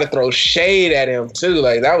used to try to throw shade at him too.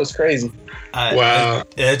 Like that was crazy. Wow.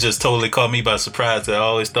 It just totally caught me by surprise. I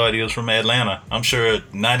always thought he was from Atlanta. I'm sure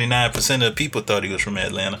 99% of people thought he was from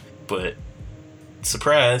Atlanta, but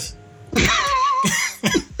surprise.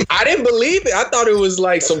 I didn't believe it. I thought it was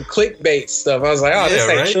like some clickbait stuff. I was like, oh, this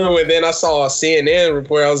ain't true. And then I saw a CNN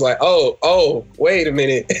report. I was like, oh, wait a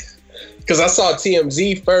minute. Because I saw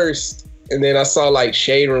TMZ first, and then I saw like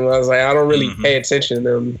Shade Room. I was like, I don't really pay attention to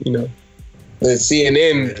them, you know. The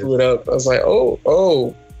CNN threw it up. I was like,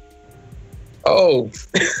 oh.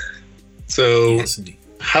 So,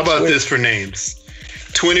 how about this for names?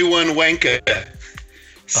 21 Wanka,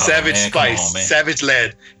 Savage Spice, Savage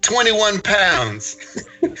Lad, 21 pounds,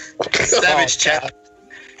 Savage Chap,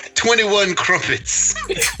 21 Crumpets.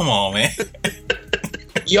 Come on, man.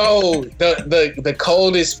 Yo, the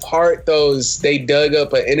coldest part though is they dug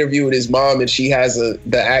up an interview with his mom and she has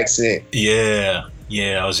the accent. Yeah,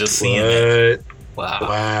 I was just seeing that.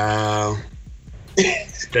 Wow.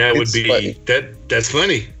 That would be funny. That's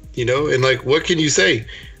funny, you know. And like, what can you say?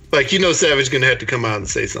 Like, you know, Savage gonna have to come out and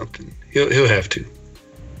say something. He'll have to.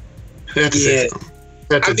 He'll have to say something.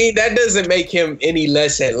 I mean, that doesn't make him any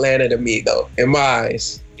less Atlanta to me, though, in my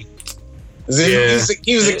eyes. He was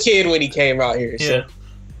a kid when he came out here. So. Yeah,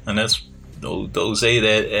 and that's those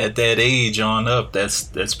at that age on up.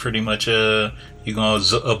 That's pretty much you're gonna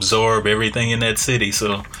absorb everything in that city.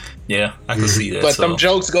 So yeah, I can see that. But them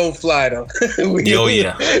jokes gonna fly though.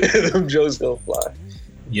 Yeah, them jokes gonna fly.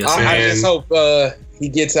 Yes, I just hope he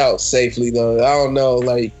gets out safely though. I don't know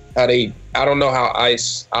like I don't know how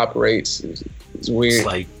ICE operates. It's weird. It's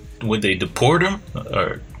like, would they deport him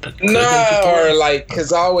or? Or like,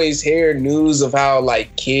 cause I always hear news of how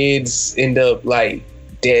like kids end up like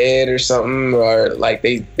dead or something, or like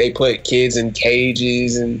they put kids in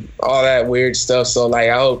cages and all that weird stuff. So like,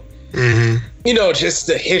 I hope you know, just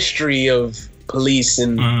the history of police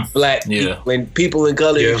and black people and people in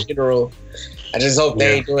color in general. I just hope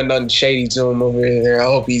they ain't doing nothing shady to him over there. I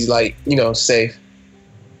hope he's like, you know, safe.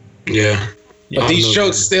 Yeah. But these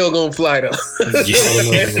jokes still gonna fly though.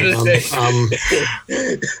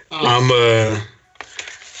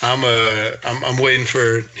 I'm waiting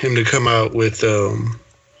for him to come out with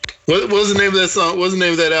what was the name of that song? What was the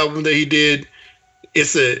name of that album that he did?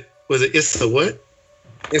 It's a what?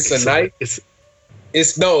 It's a night. It's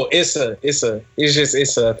just Issa.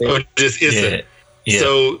 I think. Oh, just Issa. Yeah.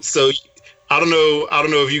 So I don't know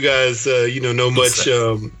if you guys know much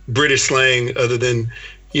British slang other than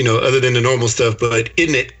the normal stuff, but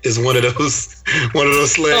 "isn't it" is one of those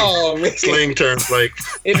slang terms. Like,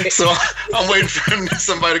 so I'm waiting for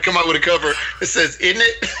somebody to come out with a cover that says "isn't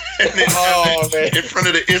it" and then in front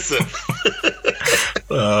of the Issa.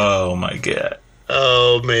 Oh my god.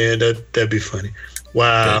 Oh man, that'd be funny.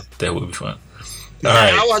 Wow, that would be fun. All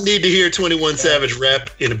right. Now I need to hear 21 Savage rap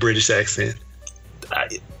in a British accent.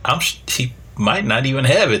 He might not even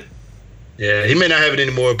have it. Yeah, he may not have it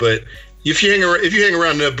anymore, but. If you hang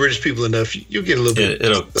around enough British people enough, you'll get a little bit.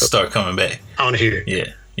 It'll start coming back. I want to hear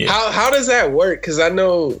it. Yeah. How does that work? Because I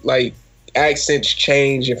know like accents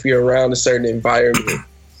change if you're around a certain environment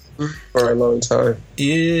for a long time.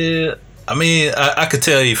 Yeah, I mean, I could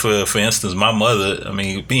tell you for instance, my mother. I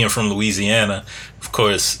mean, being from Louisiana, of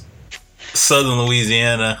course, Southern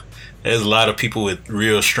Louisiana, there's a lot of people with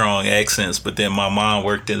real strong accents. But then my mom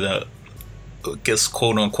worked in a, I guess,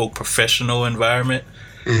 quote unquote professional environment.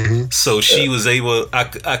 So she was able, I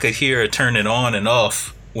could hear her turn it on and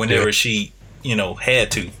off whenever she,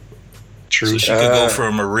 had to. True. So she could go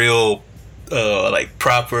from a real, like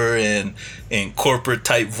proper and corporate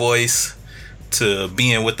type voice to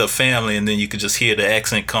being with the family, and then you could just hear the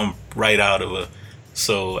accent come right out of her.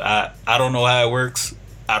 So I don't know how it works.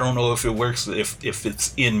 I don't know if it works, if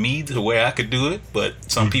it's in me to where I could do it, but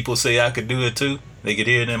some people say I could do it too. They could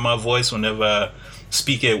hear it in my voice whenever I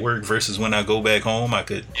speak at work versus when I go back home. I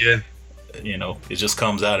could, you know, it just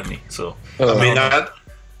comes out of me. So I mean,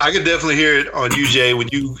 I could definitely hear it on you, Jay, when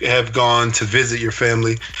you have gone to visit your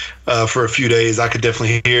family for a few days. I could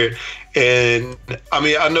definitely hear it. And I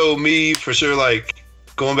mean, I know me for sure, like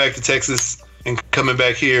going back to Texas and coming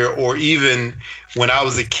back here, or even when I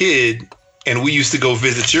was a kid and we used to go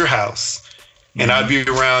visit your house and I'd be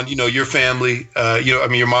around, you know, your family, you know, I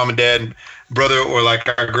mean, your mom and dad and brother, or like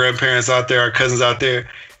our grandparents out there, our cousins out there.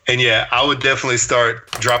 And yeah, I would definitely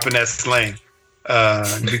start dropping that slang.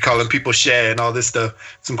 Be calling people shad and all this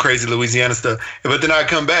stuff, some crazy Louisiana stuff. But then I'd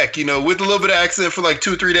come back, you know, with a little bit of accent for like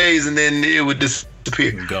 2 or 3 days, and then it would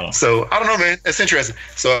disappear. So I don't know, man. That's interesting.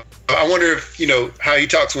 So I wonder if, you know, how he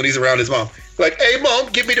talks when he's around his mom. Like, hey, mom,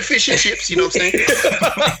 give me the fish and chips. You know what I'm saying?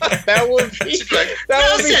 That would be like,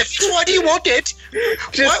 why do you want it?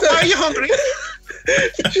 Why are you hungry?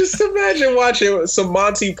 Just imagine watching some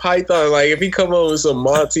Monty Python. Like, if he come up with some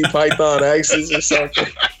Monty Python accents or something.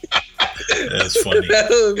 That's funny.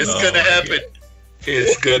 It's gonna happen.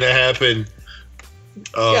 It's gonna happen.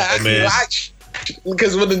 Oh, yeah, man.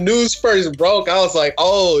 Because when the news first broke, I was like,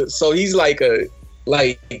 oh, so he's like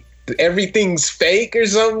everything's fake or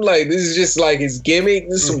something. Like, this is just like his gimmick.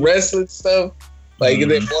 This is some wrestling stuff. Like, and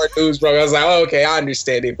then more news broke. I was like, oh, okay, I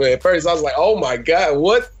understand it. But at first, I was like, oh my god,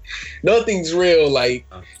 what? Nothing's real. Like,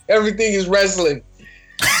 everything is wrestling.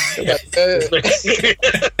 Everything's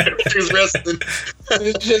wrestling.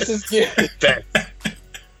 It's just as good.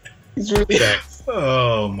 He's really.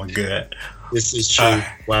 Oh my god, this is true.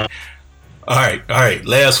 Wow. All right.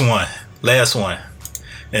 Last one.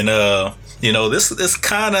 And you know, this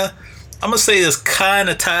kind of, I'm gonna say this kind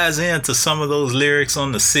of ties into some of those lyrics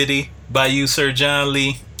on The City by you, Sir John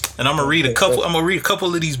Lee. And I'm gonna read a couple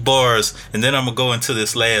of these bars, and then I'm gonna go into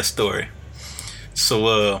this last story.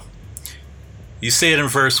 So you said in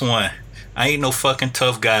verse 1, I ain't no fucking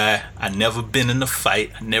tough guy. I never been in a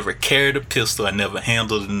fight. I never carried a pistol. I never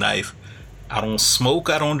handled a knife. I don't smoke.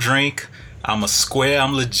 I don't drink. I'm a square.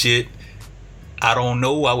 I'm legit. I don't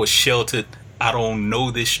know. I was sheltered. I don't know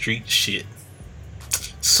this street shit.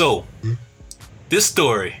 So, this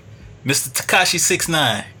story, Mr. Tekashi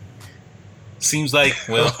 6ix9ine, seems like,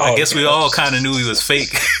 well, I guess we all kind of knew he was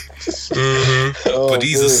fake. But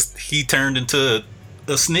he turned into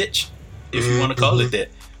a snitch, if you want to call it that.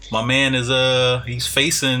 My man is he's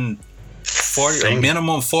facing a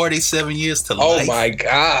minimum 47 years to life. Oh my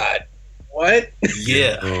god. What?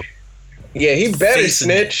 Yeah. Yeah, he better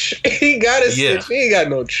snitch. He gotta snitch. He ain't got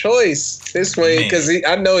no choice this way, because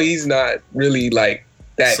I know he's not really like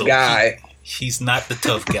that guy. He's not the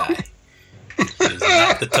tough guy. He's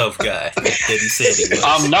not the tough guy that he said he was.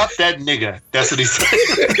 I'm not that nigga. That's what he said.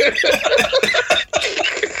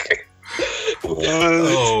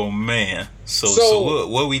 Oh man. So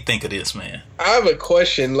what we think of this, man? I have a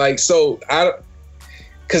question. Like,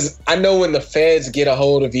 because I know when the feds get a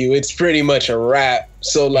hold of you, it's pretty much a wrap.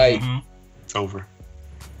 So like, it's over.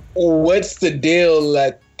 What's the deal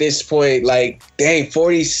at this point? Like, dang,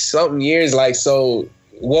 40 something years. Like, so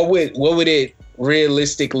what would it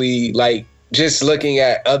realistically, like, just looking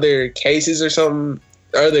at other cases or something,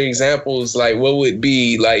 other examples, like, what would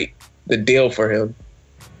be like the deal for him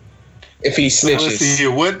if he snitches? Let's see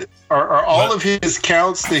here. What are all of his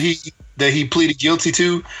counts that he pleaded guilty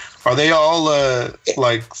to? Are they all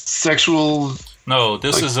like sexual? No,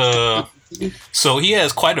 this is so he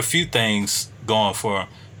has quite a few things going for him.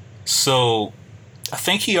 So I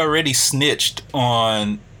think he already snitched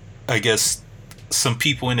on, I guess, some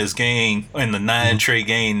people in his gang, in the 9 Trey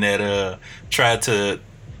gang, that tried to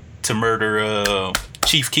murder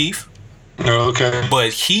Chief Keef. Oh, okay.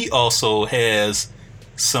 But he also has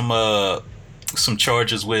some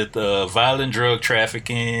charges with violent drug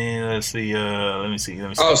trafficking. Let me see.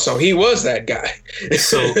 Oh, so he was that guy.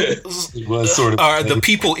 So he was sort of are the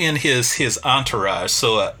people in his entourage.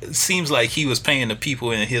 So it seems like he was paying the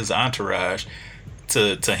people in his entourage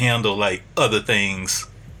to handle like other things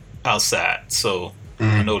outside. So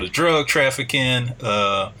I know the drug trafficking.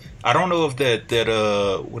 I don't know if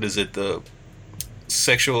that what is it, the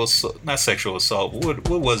sexual assault, not sexual assault. What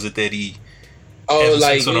was it that he? Oh,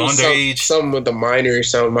 like something with the minor or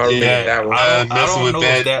something. I remember that one. I don't know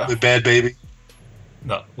with Bad Baby.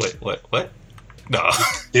 No, wait, what? No.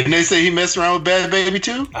 Didn't they say he messed around with Bad Baby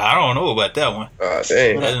too? I don't know about that one. Oh,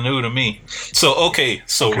 dang. That's new to me. So,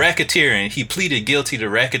 racketeering. He pleaded guilty to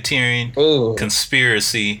racketeering,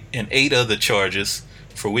 conspiracy, and 8 other charges,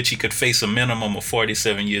 for which he could face a minimum of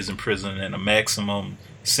 47 years in prison and a maximum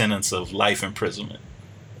sentence of life imprisonment.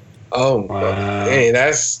 Oh, Wow. man,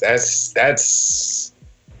 that's.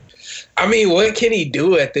 I mean, what can he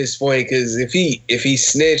do at this point? Because if he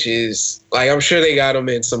snitches, like, I'm sure they got him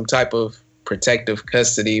in some type of protective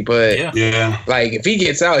custody, but Yeah. like, if he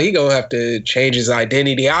gets out, he gonna have to change his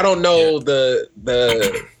identity. I don't know the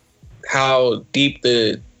how deep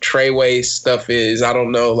the Treyway stuff is. I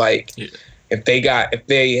don't know, like, if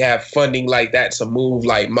they have funding like that to move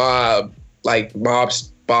like mob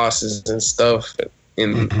bosses and stuff,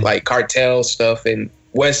 and like cartel stuff and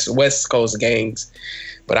West Coast gangs.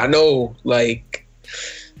 But I know, like,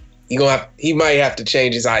 he might have to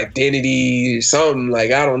change his identity or something.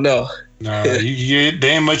 Like, I don't know. Nah, you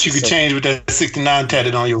damn much you could change with that 69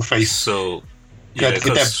 tatted on your face. So You got to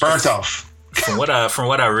get that burnt off. From what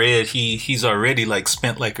I read, he's already like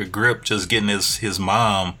spent like a grip just getting his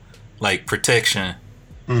mom like protection.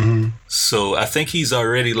 Mm-hmm. So I think he's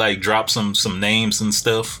already like dropped some names and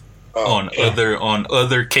stuff on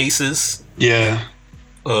other cases. Yeah.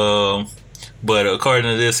 But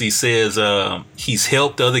according to this, he says he's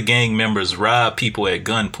helped other gang members rob people at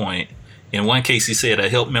gunpoint. In one case, he said, I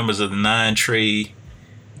helped members of the 9 Trey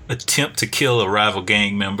attempt to kill a rival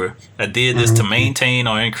gang member. I did this to maintain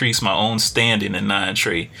or increase my own standing in 9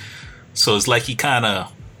 Trey. So it's like he kind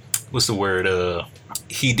of, what's the word?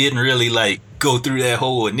 He didn't really like go through that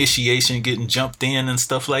whole initiation, getting jumped in and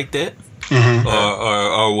stuff like that.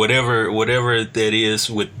 Or whatever that is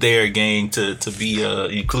with their gang to be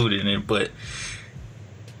included in it. But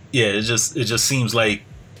yeah, it just seems like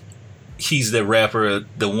he's the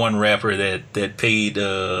one rapper that paid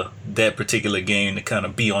that particular gang to kind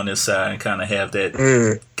of be on his side and kind of have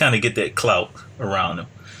that kind of get that clout around him.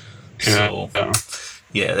 So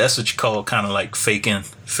yeah, that's what you call kind of like faking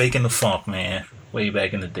the funk, man. Way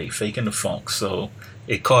back in the day, faking the funk. So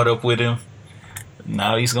it caught up with him.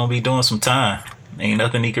 Now he's gonna be doing some time. Ain't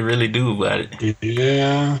nothing he can really do about it.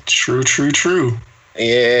 Yeah, true.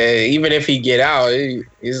 Yeah, even if he get out,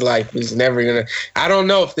 his life is never gonna. I don't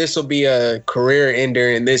know if this will be a career ender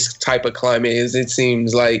in this type of climate. It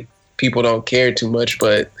seems like people don't care too much,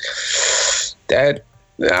 but that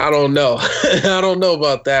I don't know. I don't know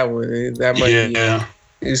about that one. That might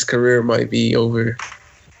be his career might be over.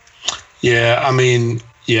 Yeah, I mean,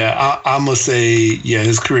 I must say,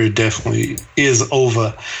 his career definitely is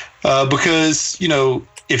over. Because,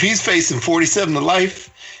 if he's facing 47 to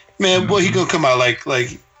life, man, boy, he gonna come out like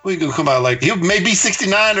he may be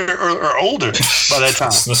 69 or older by that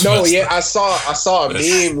time. No, yeah, I saw a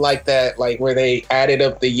meme like that, like where they added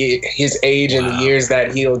up his age and the years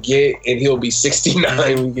that he'll get, and he'll be 69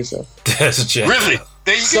 when he gets up. That's jacked. Really?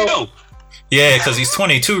 There you go. Yeah, because he's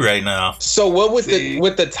 22 right now. So what with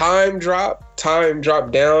the time drop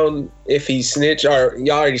down if he snitch, or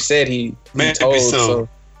y'all already said he told so.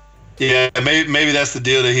 Yeah, maybe that's the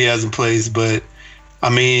deal that he has in place. But I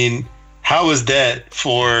mean, how is that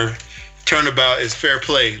for turnabout is fair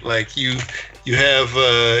play? Like you have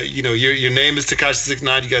your name is Tekashi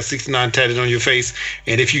 69. You got 69 tatted on your face,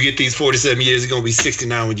 and if you get these 47 years, it's gonna be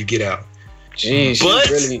 69 when you get out. Jeez,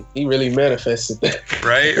 he really manifested that.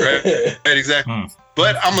 Right, exactly.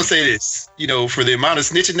 But I'm gonna say this, for the amount of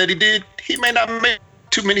snitching that he did, he may not make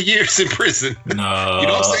too many years in prison. No, you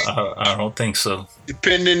know what I'm saying? I don't think so.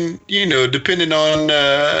 Depending on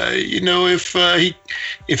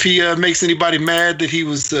if he makes anybody mad that he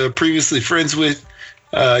was previously friends with,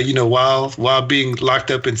 while being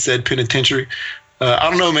locked up in said penitentiary. I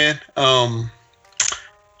don't know, man.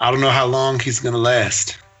 I don't know how long he's gonna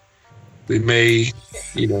last. We may,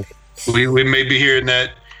 we may be hearing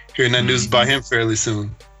that news about him fairly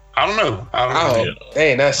soon. I don't know. Yeah.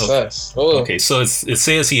 Dang, that sucks. Okay, so it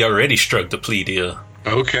says he already struck the plea deal.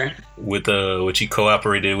 Okay. With which he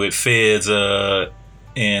cooperated with feds and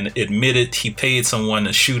admitted he paid someone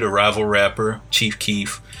to shoot a rival rapper, Chief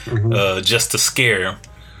Keef, just to scare him.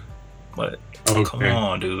 But come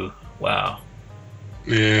on, dude. Wow.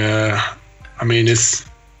 Yeah. I mean, it's...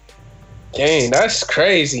 Dang, that's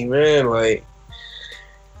crazy, man. Like,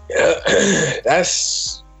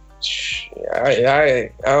 that's... I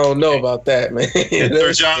don't know about that, man.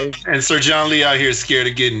 And Sir John Lee out here scared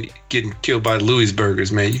of getting killed by Louis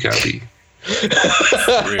Burgers, man. You gotta be.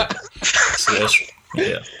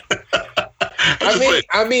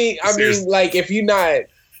 I mean, like, if you're not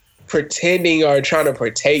pretending or trying to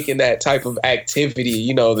partake in that type of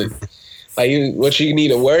activity, what you need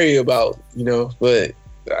to worry about, but.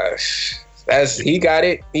 He got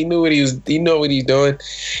it. He knew what he's doing.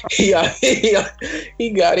 He got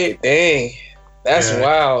it. Dang. That's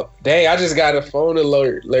wild. Dang, I just got a phone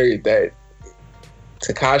alert that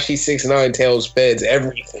Tekashi 69 tells feds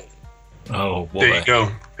everything. Oh boy. There you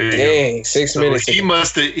go. Dang, 6 minutes. He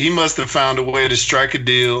must have found a way to strike a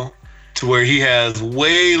deal to where he has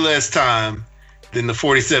way less time than the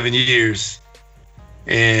 47 years,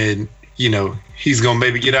 and he's gonna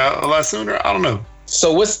maybe get out a lot sooner. I don't know.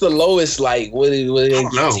 So what's the lowest? Like, what I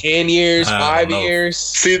don't know. 10 years, 5 years?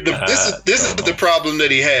 See, this is the problem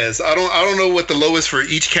that he has. I don't know what the lowest for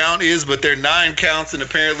each count is, but there are 9 counts, and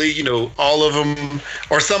apparently, all of them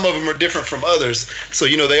or some of them are different from others. So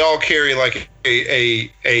they all carry like a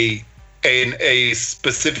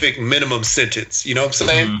specific minimum sentence. You know what I'm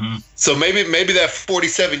saying? Mm-hmm. So maybe that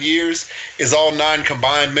 47 years is all 9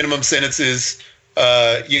 combined minimum sentences.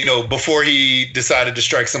 Before he decided to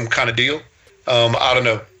strike some kind of deal. I don't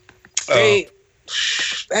know.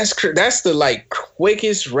 That's the like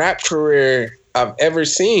quickest rap career I've ever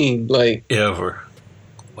seen. Like ever.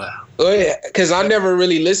 Wow. Because I never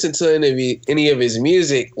really listened to any of his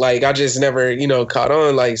music. Like I just never, caught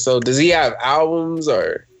on. Like, so does he have albums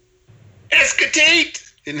or? Escatate.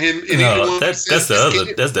 No, that's the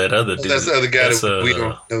other. That's that other dude. That's the other guy that we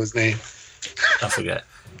don't know his name. I forgot.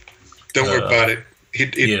 Don't worry about it.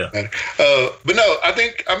 Yeah. But no,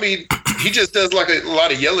 he just does like a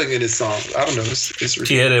lot of yelling in his songs. I don't know. It's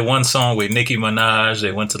he had that one song with Nicki Minaj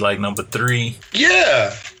that went to like number 3.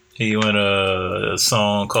 Yeah. He went a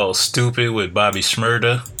song called "Stupid" with Bobby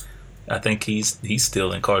Shmurda. I think he's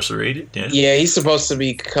still incarcerated. Yeah, he's supposed to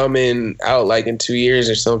be coming out like in 2 years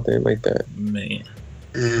or something like that. Man.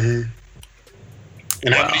 Mm-hmm.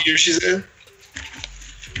 And how many years she's in?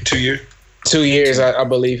 2 years. 2 years, I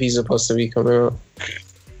believe he's supposed to be coming out.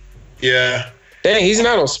 Yeah. Dang, he's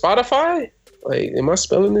not on Spotify? Like, am I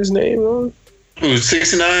spelling his name wrong? Ooh,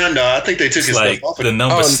 69? No, I think they took his like stuff off. The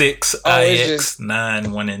number 6, IX,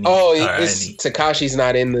 9, 1 in Tekashi's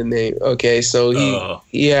not in the name. Okay, so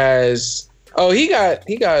he has... Oh, he got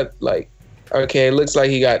like... Okay, it looks like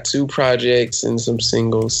he got 2 projects and some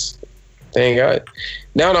singles. Thank God.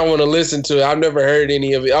 Now I want to listen to it. I've never heard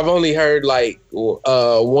any of it. I've only heard like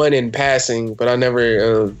one in passing, but I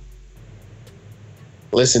never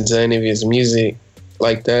listened to any of his music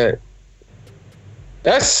like that.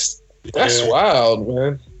 That's wild,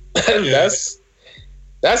 man. That's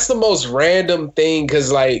the most random thing,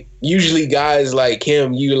 because like usually guys like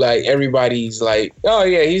him, everybody's like, oh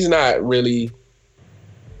yeah, he's not.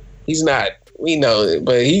 We know it,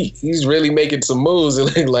 but he's really making some moves,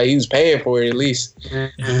 and like he's paying for it at least.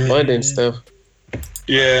 London stuff.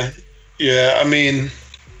 Yeah. I mean,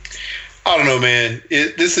 I don't know, man.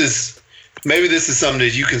 This is something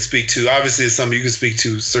that you can speak to. Obviously, it's something you can speak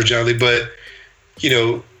to, Sir John Lee. But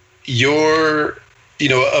you're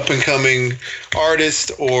up and coming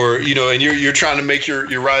artist, or and you're trying to make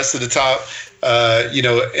your rise to the top. And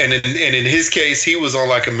in his case, he was on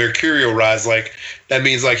like a mercurial rise. Like that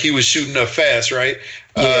means like he was shooting up fast, right?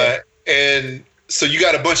 Yeah. And so you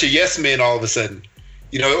got a bunch of yes men all of a sudden,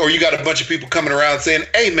 or you got a bunch of people coming around saying,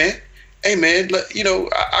 hey man,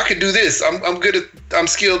 I can do this. I'm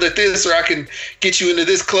skilled at this, or I can get you into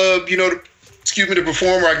this club, to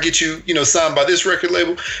perform, or I can get you, signed by this record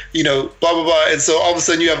label, blah, blah, blah. And so all of a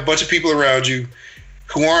sudden you have a bunch of people around you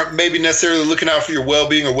who aren't maybe necessarily looking out for your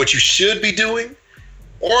well-being or what you should be doing.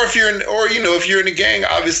 Or if you're in a gang,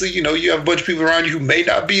 obviously, you have a bunch of people around you who may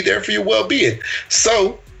not be there for your well-being.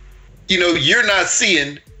 So, you're not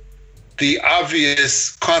seeing the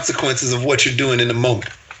obvious consequences of what you're doing in the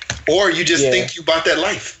moment. Or you just think you bought that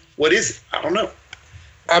life. What is it? I don't know.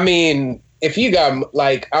 I mean, if you got,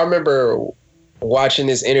 like, I remember watching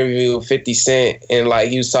this interview with 50 Cent, and like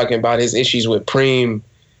he was talking about his issues with Preem,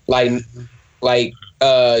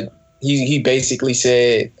 he basically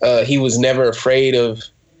said he was never afraid of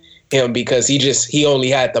him because he only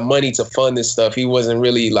had the money to fund this stuff. He wasn't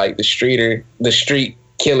really like the street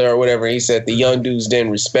killer or whatever. He said the young dudes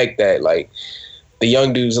didn't respect that. Like the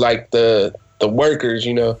young dudes like the workers,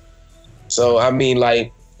 So I mean,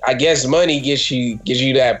 like, I guess money gives you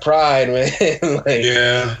that pride, man. Like,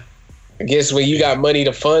 yeah. I guess when you got money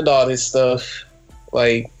to fund all this stuff,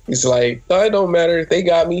 like it's like, oh, it don't matter. They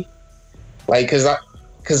got me. Like, cause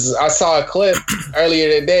I saw a clip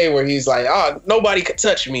earlier today where he's like, oh, nobody could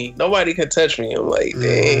touch me. Nobody could touch me. I'm like,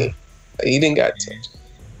 dang, he didn't got touched.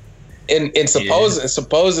 And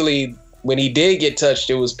supposedly when he did get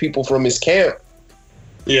touched, it was people from his camp.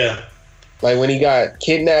 Yeah. Like when he got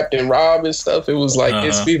kidnapped and robbed and stuff, it was like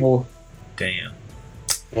his people. Damn.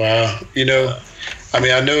 Wow. I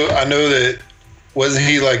mean, I know that wasn't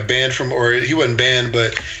he like banned from, or he wasn't banned,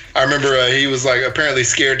 but I remember he was like apparently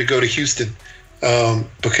scared to go to Houston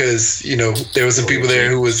because there was some people there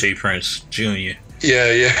who was Jay Prince Jr.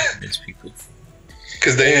 Yeah. His people.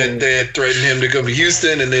 Because they had threatened him to go to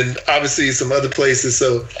Houston, and then obviously some other places.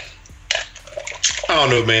 So I don't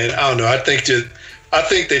know, man. I don't know. I think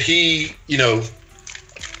that he,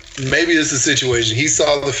 maybe it's a situation. He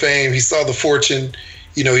saw the fame, he saw the fortune,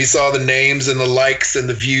 you know, he saw the names and the likes and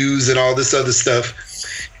the views and all this other stuff.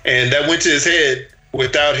 And that went to his head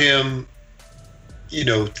without him, you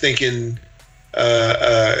know, thinking,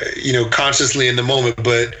 you know, consciously in the moment.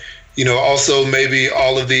 But, you know, also maybe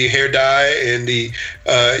all of the hair dye and the,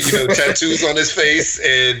 you know, tattoos on his face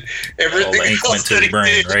and everything else that he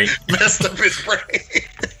did messed up his brain.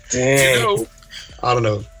 Damn. You know, I don't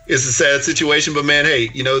know. It's a sad situation, but man, hey,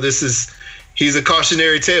 you know, he's a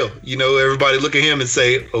cautionary tale. You know, everybody look at him and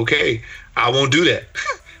say, okay, I won't do that.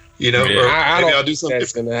 You know, or maybe I'll do something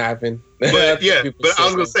that's going to happen. But yeah, but I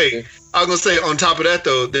was gonna say on top of that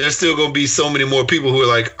though, there's still gonna be so many more people who are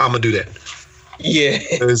like, I'm gonna do that. Yeah,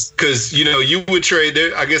 because you know, you would trade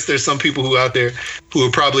there. I guess there's some people who out there who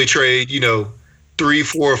would probably trade, you know, 3,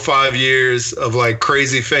 4, 5 years of like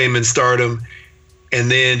crazy fame and stardom,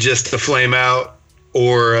 and then just to flame out,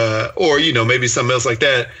 or you know, maybe something else like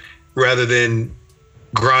that, rather than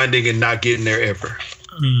grinding and not getting there ever.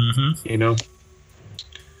 Mm-hmm. You know.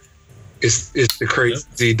 It's the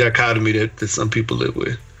crazy dichotomy that some people live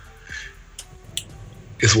with.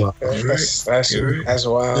 It's wild. That's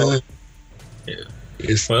wild. Yeah.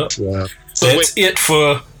 It's wild. So that's it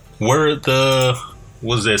for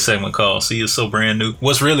what's that segment called? See, it's so brand new.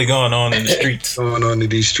 What's really going on in the streets? Going on in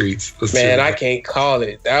these streets. Man, I can't call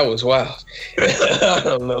it. That was wild. I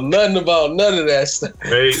don't know nothing about none of that stuff.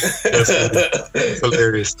 Right? That's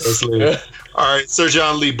hilarious. That's hilarious. All right, Sir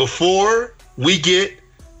John Lee, before we get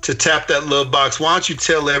to tap that love box, why don't you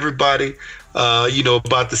tell everybody, you know,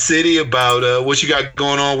 about the city, about what you got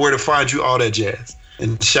going on, where to find you, all that jazz,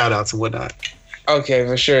 and shout outs and whatnot. Okay,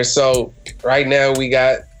 for sure. So right now we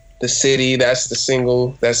got The City. That's the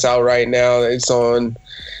single that's out right now. It's on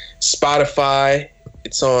Spotify.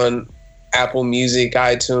 It's on Apple Music,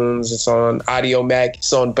 iTunes. It's on Audio Mac.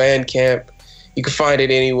 It's on Bandcamp. You can find it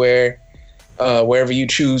anywhere. Wherever you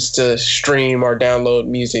choose to stream or download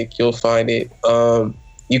music, you'll find it.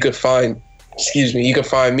 You could find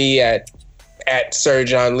me at Sir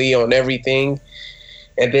John Lee on everything.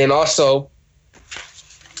 And then also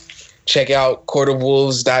check out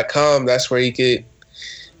courtofwolves.com. That's where you could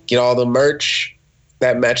get all the merch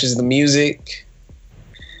that matches the music.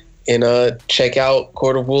 And check out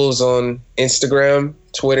Court of Wolves on Instagram,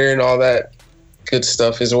 Twitter, and all that good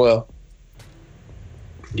stuff as well.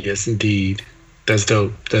 Yes, indeed. That's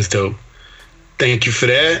dope. Thank you for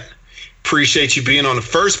that. Appreciate you being on the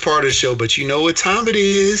first part of the show, but you know what time it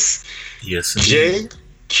is. Yes, indeed. Jay,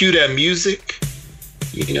 cue that music.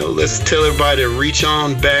 You know, let's tell everybody to reach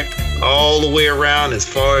on back all the way around as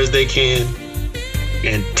far as they can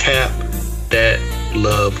and tap that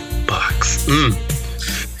love box.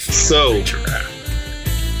 So,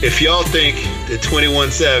 if y'all think that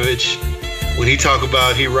 21 Savage, when he talk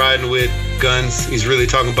about he riding with guns, he's really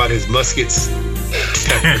talking about his muskets,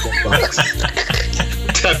 tap your love box.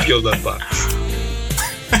 Tap your love box.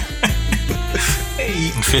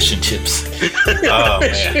 Eating fish and chips. Oh,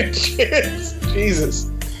 man. Jesus.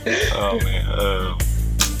 Oh, man.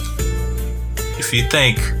 If you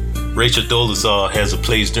think Rachel Dolezal has a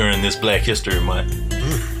place during this Black History Month.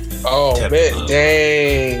 Oh, man.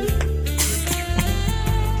 Dang.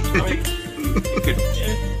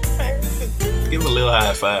 Give him a little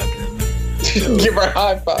high five. Give her a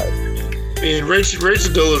high five. Man, Rachel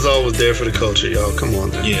Dolezal was there for the culture, y'all. Come on,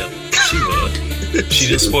 man. Yeah, she was. She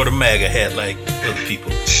just sport a MAGA hat like other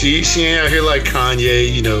people. She ain't out here like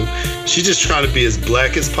Kanye, you know. She's just trying to be as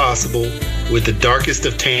black as possible with the darkest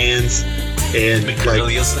of tans and the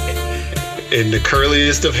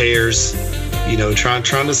curliest of hairs. You know, trying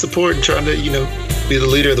to support and trying to, you know, be the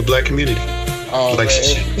leader of the black community. Oh, like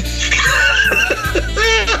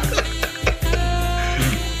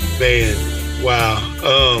man, wow.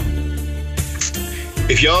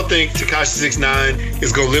 If y'all think Tekashi 6ix9ine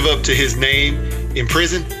is gonna live up to his name in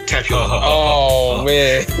prison, tap your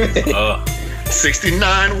man.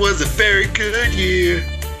 69 was a very good year.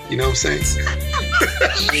 You know what I'm saying?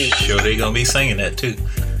 Sure, they gonna be singing that too.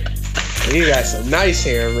 You got some nice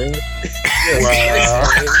hair, man.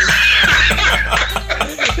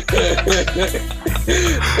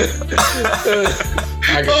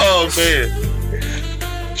 Oh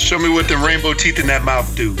man! Show me what the rainbow teeth in that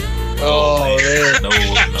mouth do. Oh man! No.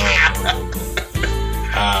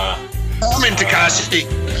 I'm in Tekashi.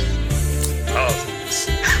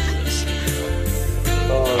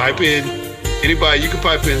 Pipe in. Anybody, you can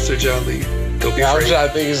pipe in, Sir John Lee. Don't be afraid. I'm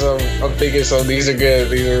thinking some. These are good.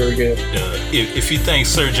 These are really good. If you think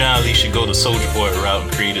Sir John Lee should go the Soulja Boy route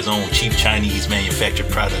and create his own cheap Chinese manufactured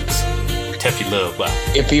products, tap your love box.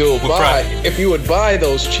 If you would buy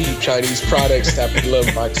those cheap Chinese products, tap your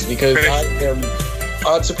love box, because I am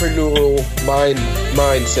entrepreneurial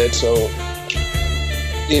mindset. So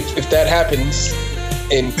if that happens,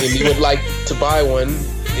 and you would like to buy one,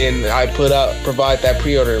 and I provide that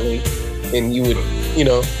pre-order link, and you would,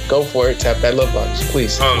 go for it. Tap that love box,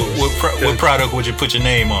 please. What product would you put your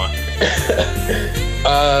name on?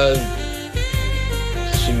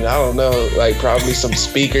 Shoot, I don't know. Like probably some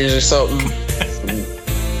speakers or something.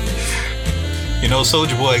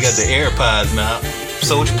 Soulja Boy got the AirPods now.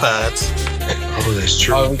 Soulja Pods. Oh, that's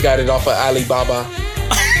true. Oh, we got it off of Alibaba.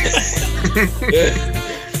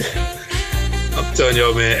 I'm telling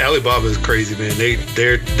y'all, man, Alibaba is crazy, man.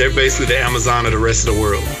 They're basically the Amazon of the rest of the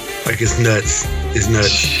world. Like, it's nuts. It's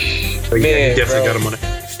nuts. But yeah, you definitely got them on it.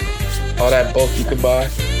 All that bulk you could buy.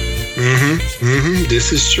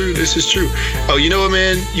 This is true. Oh, you know what,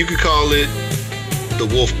 man? You could call it the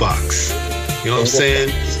Wolf Box. You know what I'm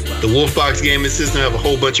saying? The Wolf Box gaming system have a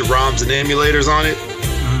whole bunch of ROMs and emulators on it.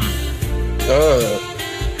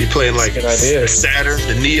 You're playing like the Saturn,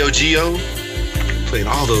 the Neo Geo. Playing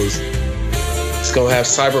all those. It's gonna have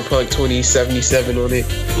Cyberpunk 2077 on it.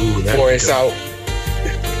 Ooh, before it's out.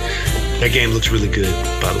 That game looks really good,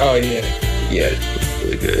 by the way. Oh yeah.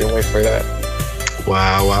 Really good. Can't wait for that.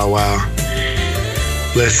 Wow.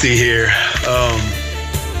 Let's see here.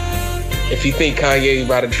 If you think Kanye's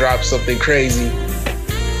about to drop something crazy,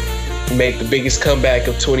 make the biggest comeback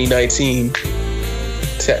of 2019.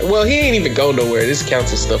 Well, he ain't even go nowhere. This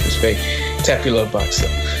counts as stuff is fake. Tap your love box though.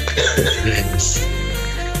 Yes.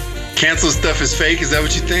 Cancel stuff is fake. Is that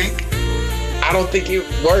what you think? I don't think it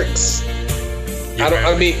works. I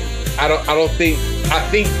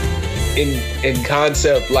think in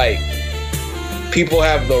concept, like, people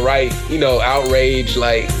have the right, outrage,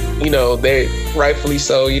 like, they're rightfully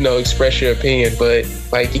so, express your opinion, but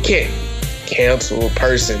like, you can't cancel a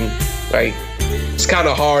person. Like, it's kind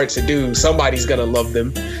of hard to do. Somebody's gonna love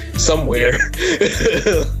them somewhere.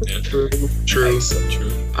 True.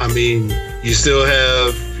 I mean, you still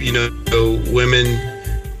have, women,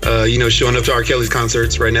 showing up to R. Kelly's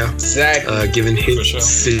concerts right now. Exactly. Given his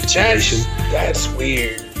situation. That's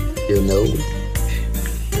weird.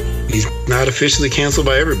 He's not officially canceled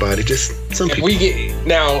by everybody, just some people. We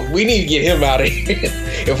need to get him out of here.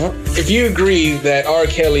 If you agree that R.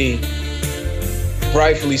 Kelly,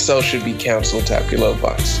 rightfully so, should be canceled, tap your love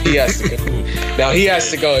box. He has to go. Now he has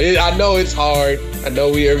to go. I know it's hard. I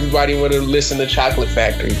know everybody want to listen to Chocolate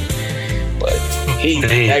Factory, but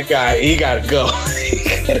that guy, he gotta go.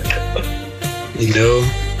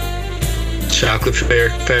 Chocolate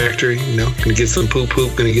Factory, gonna get some poop,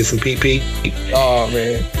 gonna get some pee. Oh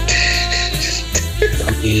man.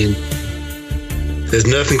 I mean, there's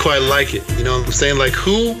nothing quite like it. You know what I'm saying? Like,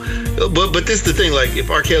 who? But this is the thing. Like,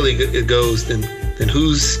 if R. Kelly goes, then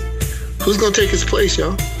who's gonna take his place,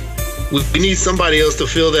 y'all? We need somebody else to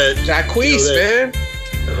fill that. Jacquees, man.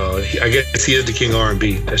 I guess he is the king of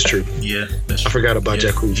R&B. That's true. Yeah, I forgot about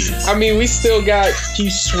Jacquees. I mean, we still got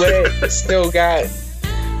Keith Sweat.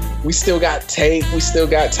 we still got Tank. We still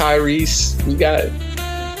got Tyrese. We got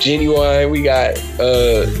Genuine. We got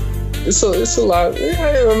it's a lot.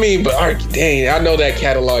 I mean, but dang, I know that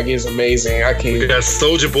catalog is amazing. I can't. We got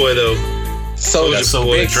Soulja Boy though. Soulja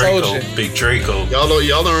Boy, Big Draco. Y'all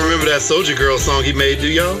don't remember that Soulja Girl song he made, do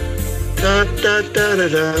y'all? Da da da da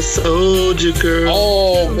da, Soulja Girl.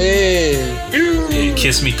 Oh man. Yeah,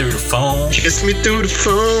 kiss me through the phone. Kiss me through the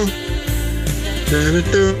phone. Da, da,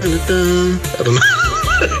 da, da, da. I don't know.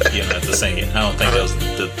 You don't have to sing it. I don't think that was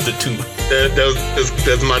the two.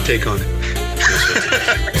 That's my take on it.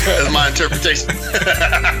 That's my interpretation.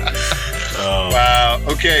 Wow.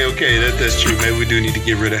 Okay. That's true. Maybe we do need to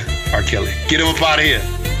get rid of R. Kelly. Get him up out of here.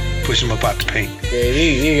 Push him up out the paint. Yeah,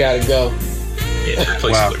 he gotta go. Yeah,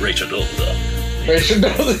 replace it with Rachel Dolezal.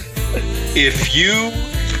 If you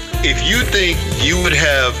think you would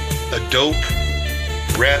have a dope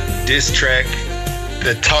rap diss track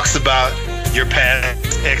that talks about your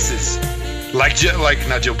past exes, like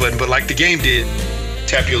not Joe Budden, but like the game did,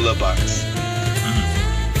 tap your love box.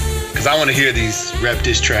 Because I want to hear these rap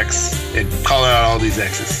diss tracks and calling out all these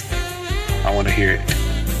exes. I want to hear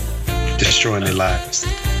it. Destroying their lives.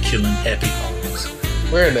 Killing happy homes.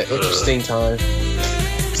 We're in an interesting time.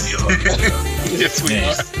 Yes, we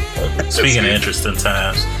are. Speaking of interesting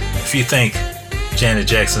times, if you think Janet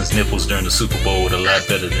Jackson's nipples during the Super Bowl were a lot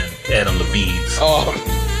better than Adam Levine's,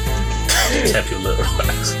 tap your love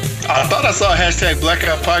box. I thought I saw a hashtag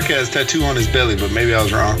Blackout Podcast tattoo on his belly, but maybe I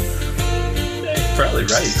was wrong. Probably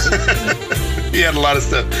right. He had a lot of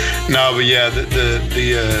stuff. No, but yeah, the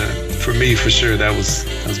for me, for sure, that was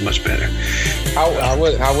much better. How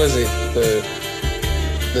was it?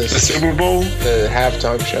 The Super Bowl? The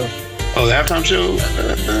halftime show. Oh, the halftime show?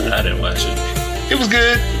 I didn't watch it. It was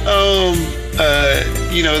good.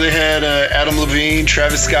 They had Adam Levine,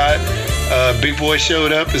 Travis Scott, Big Boy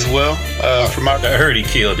showed up as well. From I heard he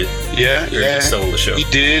killed it. Yeah, He stole the show. He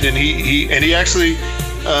did, and he actually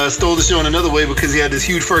stole the show in another way because he had this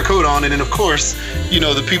huge fur coat on, and then of course,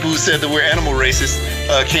 the people who said that we're animal racists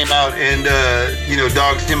came out and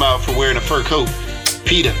dogged him out for wearing a fur coat.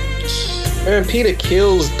 PETA. Man, PETA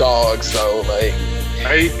kills dogs though. Like,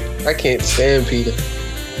 Right? I can't stand PETA.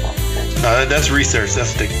 That's research.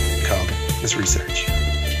 That's what they call it. That's research.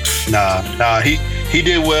 Nah. He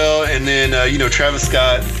did well, and then Travis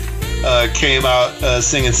Scott came out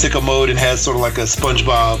singing "Sicko Mode" and had sort of like a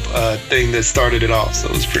SpongeBob thing that started it off. So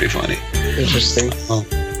it was pretty funny. Interesting.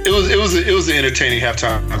 It was an entertaining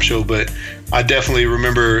halftime show, but I definitely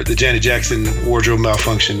remember the Janet Jackson wardrobe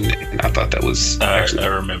malfunction, and I thought that was I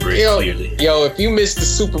remember it clearly. Yo, if you missed the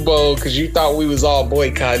Super Bowl because you thought we was all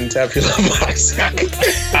boycotting Tapula Box.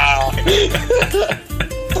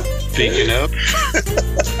 Speaking of.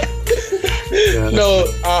 Yeah,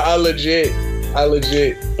 No, I legit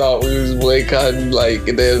thought we was boycotting, like,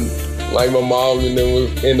 and then like my mom and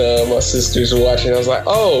then my sisters were watching. I was like,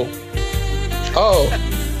 oh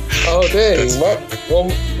dang,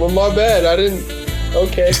 my bad. I didn't.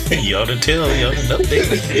 Okay. Y'all to tell, y'all to know.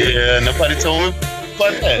 Yeah, nobody told me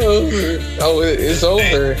about that. Oh, it's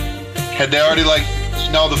over. Had they already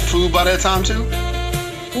eaten all the food by that time too?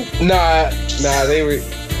 Nah, they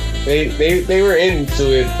were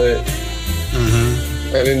into it, but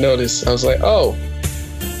I didn't notice. I was like, oh.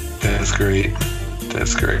 That's great.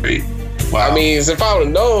 Wow. I mean, if I would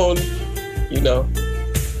have known,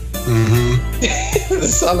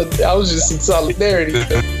 I was just in solidarity.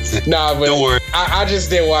 Nah, but Don't worry. I just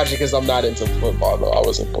didn't watch it because I'm not into football, though. I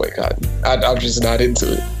wasn't boycotting. I'm just not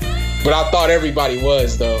into it. But I thought everybody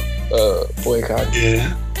was, though, boycotting.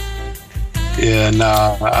 Yeah,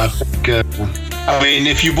 nah, I think... I mean,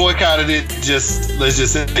 if you boycotted it, let's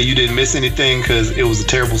just say you didn't miss anything because it was a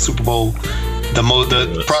terrible Super Bowl.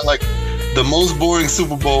 Probably the most boring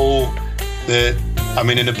Super Bowl that,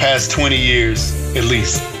 in the past 20 years at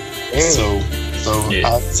least. So yeah.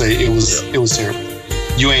 I'd say it was terrible.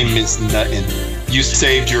 You ain't missed nothing. You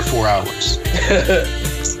saved your 4 hours.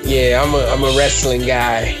 Yeah, I'm a wrestling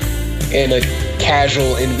guy and a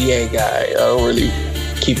casual NBA guy. I don't really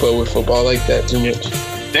keep up with football like that too much.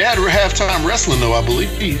 They had halftime wrestling though, I believe.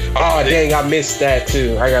 Oh dang, I missed that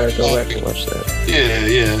too. I gotta go back and watch that. Yeah.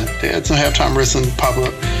 They had some halftime wrestling pop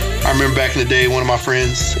up. I remember back in the day, one of my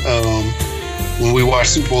friends, when we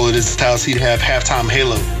watched Super Bowl at his house, he'd have halftime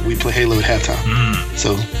Halo. We'd play Halo at halftime.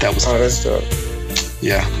 So that was that's dope.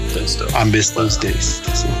 Yeah. That's dope. I miss those days.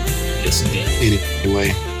 So yes, indeed.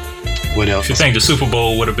 Anyway, what else? If you think the Super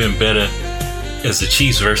Bowl would have been better as the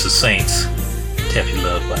Chiefs versus Saints, tap your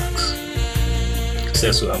love box. Because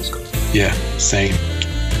that's what I was going for. Yeah, same.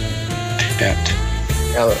 Tapped.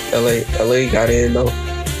 LA got in though.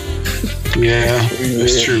 Yeah,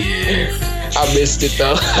 that's true. Yeah. I missed it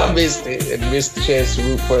though. I missed it and missed the chance to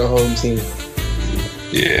root for the home team.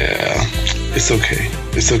 Yeah, it's okay.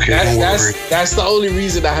 Don't worry. That's the only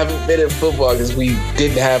reason I haven't been in football because we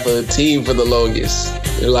didn't have a team for the longest.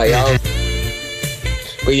 Like,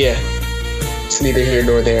 but yeah, it's neither here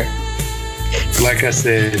nor there. Like I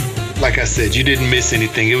said, you didn't miss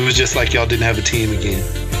anything. It was just like y'all didn't have a team again.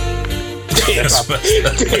 That's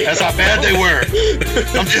how bad they were.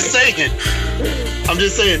 I'm just saying.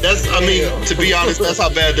 To be honest, that's how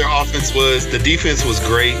bad their offense was. The defense was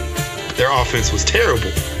great. Their offense was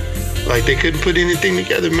terrible. Like, they couldn't put anything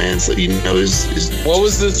together, man. So, it's what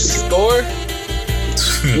was the score?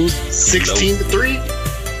 It was 16-3.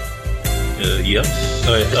 Yep.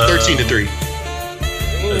 13-3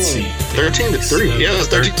 Let's see. 13-3. Yeah, it was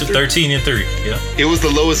 13-3. Yeah. It was the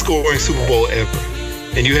lowest scoring Super Bowl ever.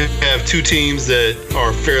 And you have two teams that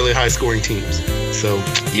are fairly high scoring teams. So,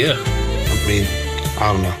 yeah.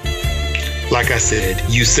 I don't know. Like I said,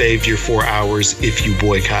 you saved your 4 hours if you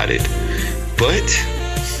boycotted. But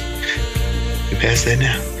we passed that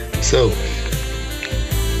now. So,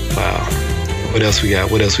 wow. What else we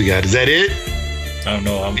got? Is that it? I don't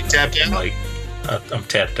know. I'm tapped out. I'm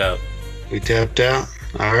tapped out. We tapped out.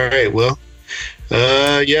 All right. Well,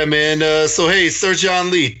 yeah, man. So, hey, Sir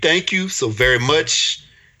John Lee, thank you so very much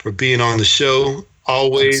for being on the show.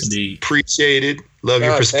 Always appreciated. Love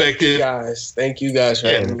your perspective. Thank you guys for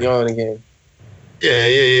having me on again.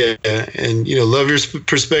 Yeah. And, love your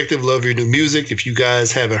perspective. Love your new music. If you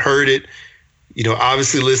guys haven't heard it,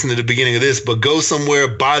 obviously listen to the beginning of this, but go somewhere,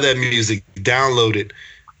 buy that music, download it,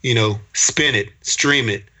 spin it, stream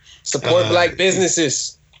it. Support black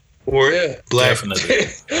businesses. Definitely.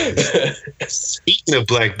 Speaking of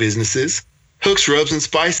black businesses, Hooks, Rubs, and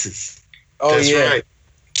Spices. Oh, That's yeah. right.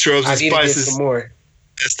 Shrubs I and need to get Spices. some more.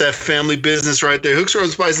 That's that family business right there. Hooks, Rubs,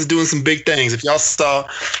 and Spices is doing some big things. If y'all saw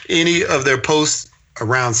any of their posts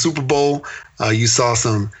around Super Bowl, you saw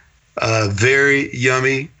some very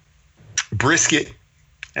yummy brisket,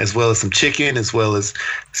 as well as some chicken, as well as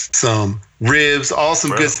some ribs, all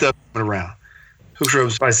some good stuff coming around. Hooks, Rubs,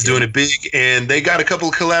 and Spices is doing it big, and they got a couple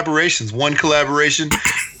of collaborations. One collaboration,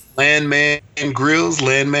 Landman Grills,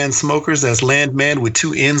 Landman Smokers. That's Landman with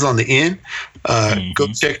 2 N's on the end. Go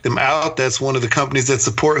check them out. That's one of the companies that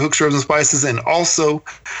support Hooks, Rubs, and Spices, and also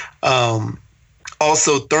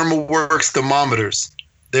ThermalWorks thermometers.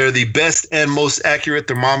 They're the best and most accurate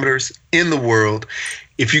thermometers in the world.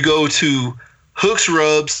 If you go to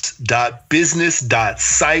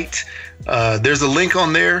hooksrubs.business.site, there's a link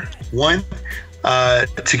on there. 1.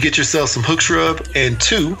 To get yourself some Hooks Rub, and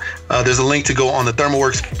 2, there's a link to go on the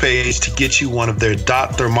ThermalWorks page to get you one of their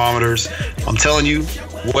dot thermometers. I'm telling you,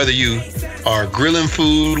 whether you are grilling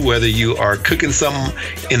food, whether you are cooking something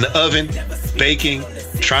in the oven, baking,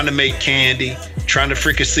 trying to make candy, trying to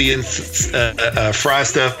fricassee and fry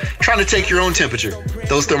stuff, trying to take your own temperature,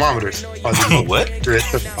 those thermometers are the what?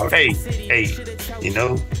 Hey, you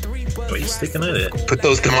know, Why are you sticking at it? put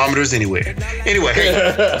those thermometers anywhere. Anyway, hey,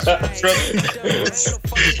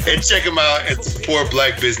 and check them out and support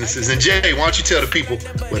Black businesses. And Jay, why don't you tell the people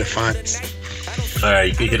where to find us? All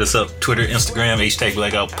right, you can hit us up Twitter, Instagram,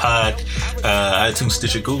 #BlackoutPod, iTunes,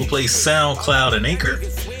 Stitcher, Google Play, SoundCloud, and Anchor,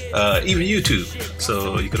 even YouTube.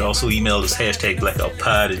 So you could also email us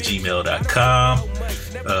 #BlackoutPod@gmail.com.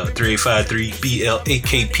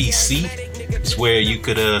 3853-BLAKPC is where you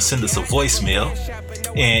could send us a voicemail.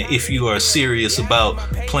 And if you are serious about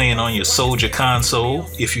playing on your Soldier console,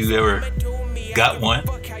 if you ever got one,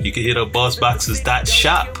 you can hit up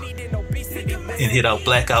bossboxes.shop and hit out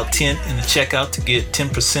Blackout 10 in the checkout to get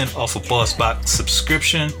 10% off a BossBox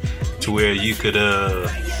subscription, to where you could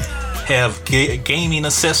have gaming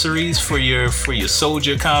accessories for your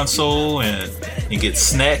Soldier console, and you get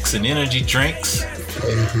snacks and energy drinks.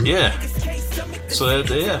 Yeah. So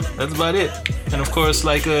that's about it. And of course,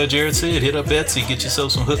 like Jared said, hit up Etsy, get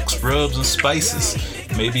yourself some Hooks, Rubs, and Spices.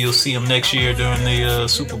 Maybe you'll see them next year during the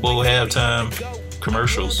Super Bowl halftime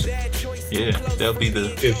commercials. Yeah, that'll be the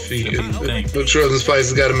thing. Hooks, Rubs, and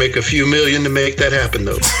Spices got to make a few million to make that happen,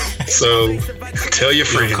 though. So tell your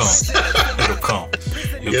friends. It'll come.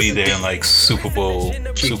 You'll be there in like Super Bowl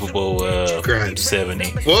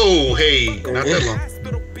 70. Whoa, hey, not that long.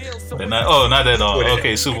 Not that long.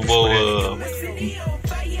 Okay, Super Bowl.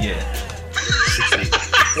 Yeah.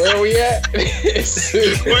 Where are we at?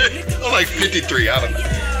 I'm like 53. I don't know.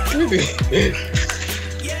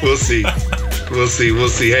 We'll see.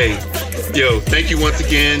 Hey, yo, thank you once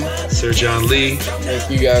again, Sir John Lee. Thank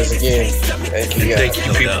you guys again. Thank you guys. Thank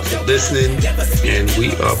you people for listening, and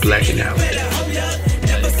we are blacking out.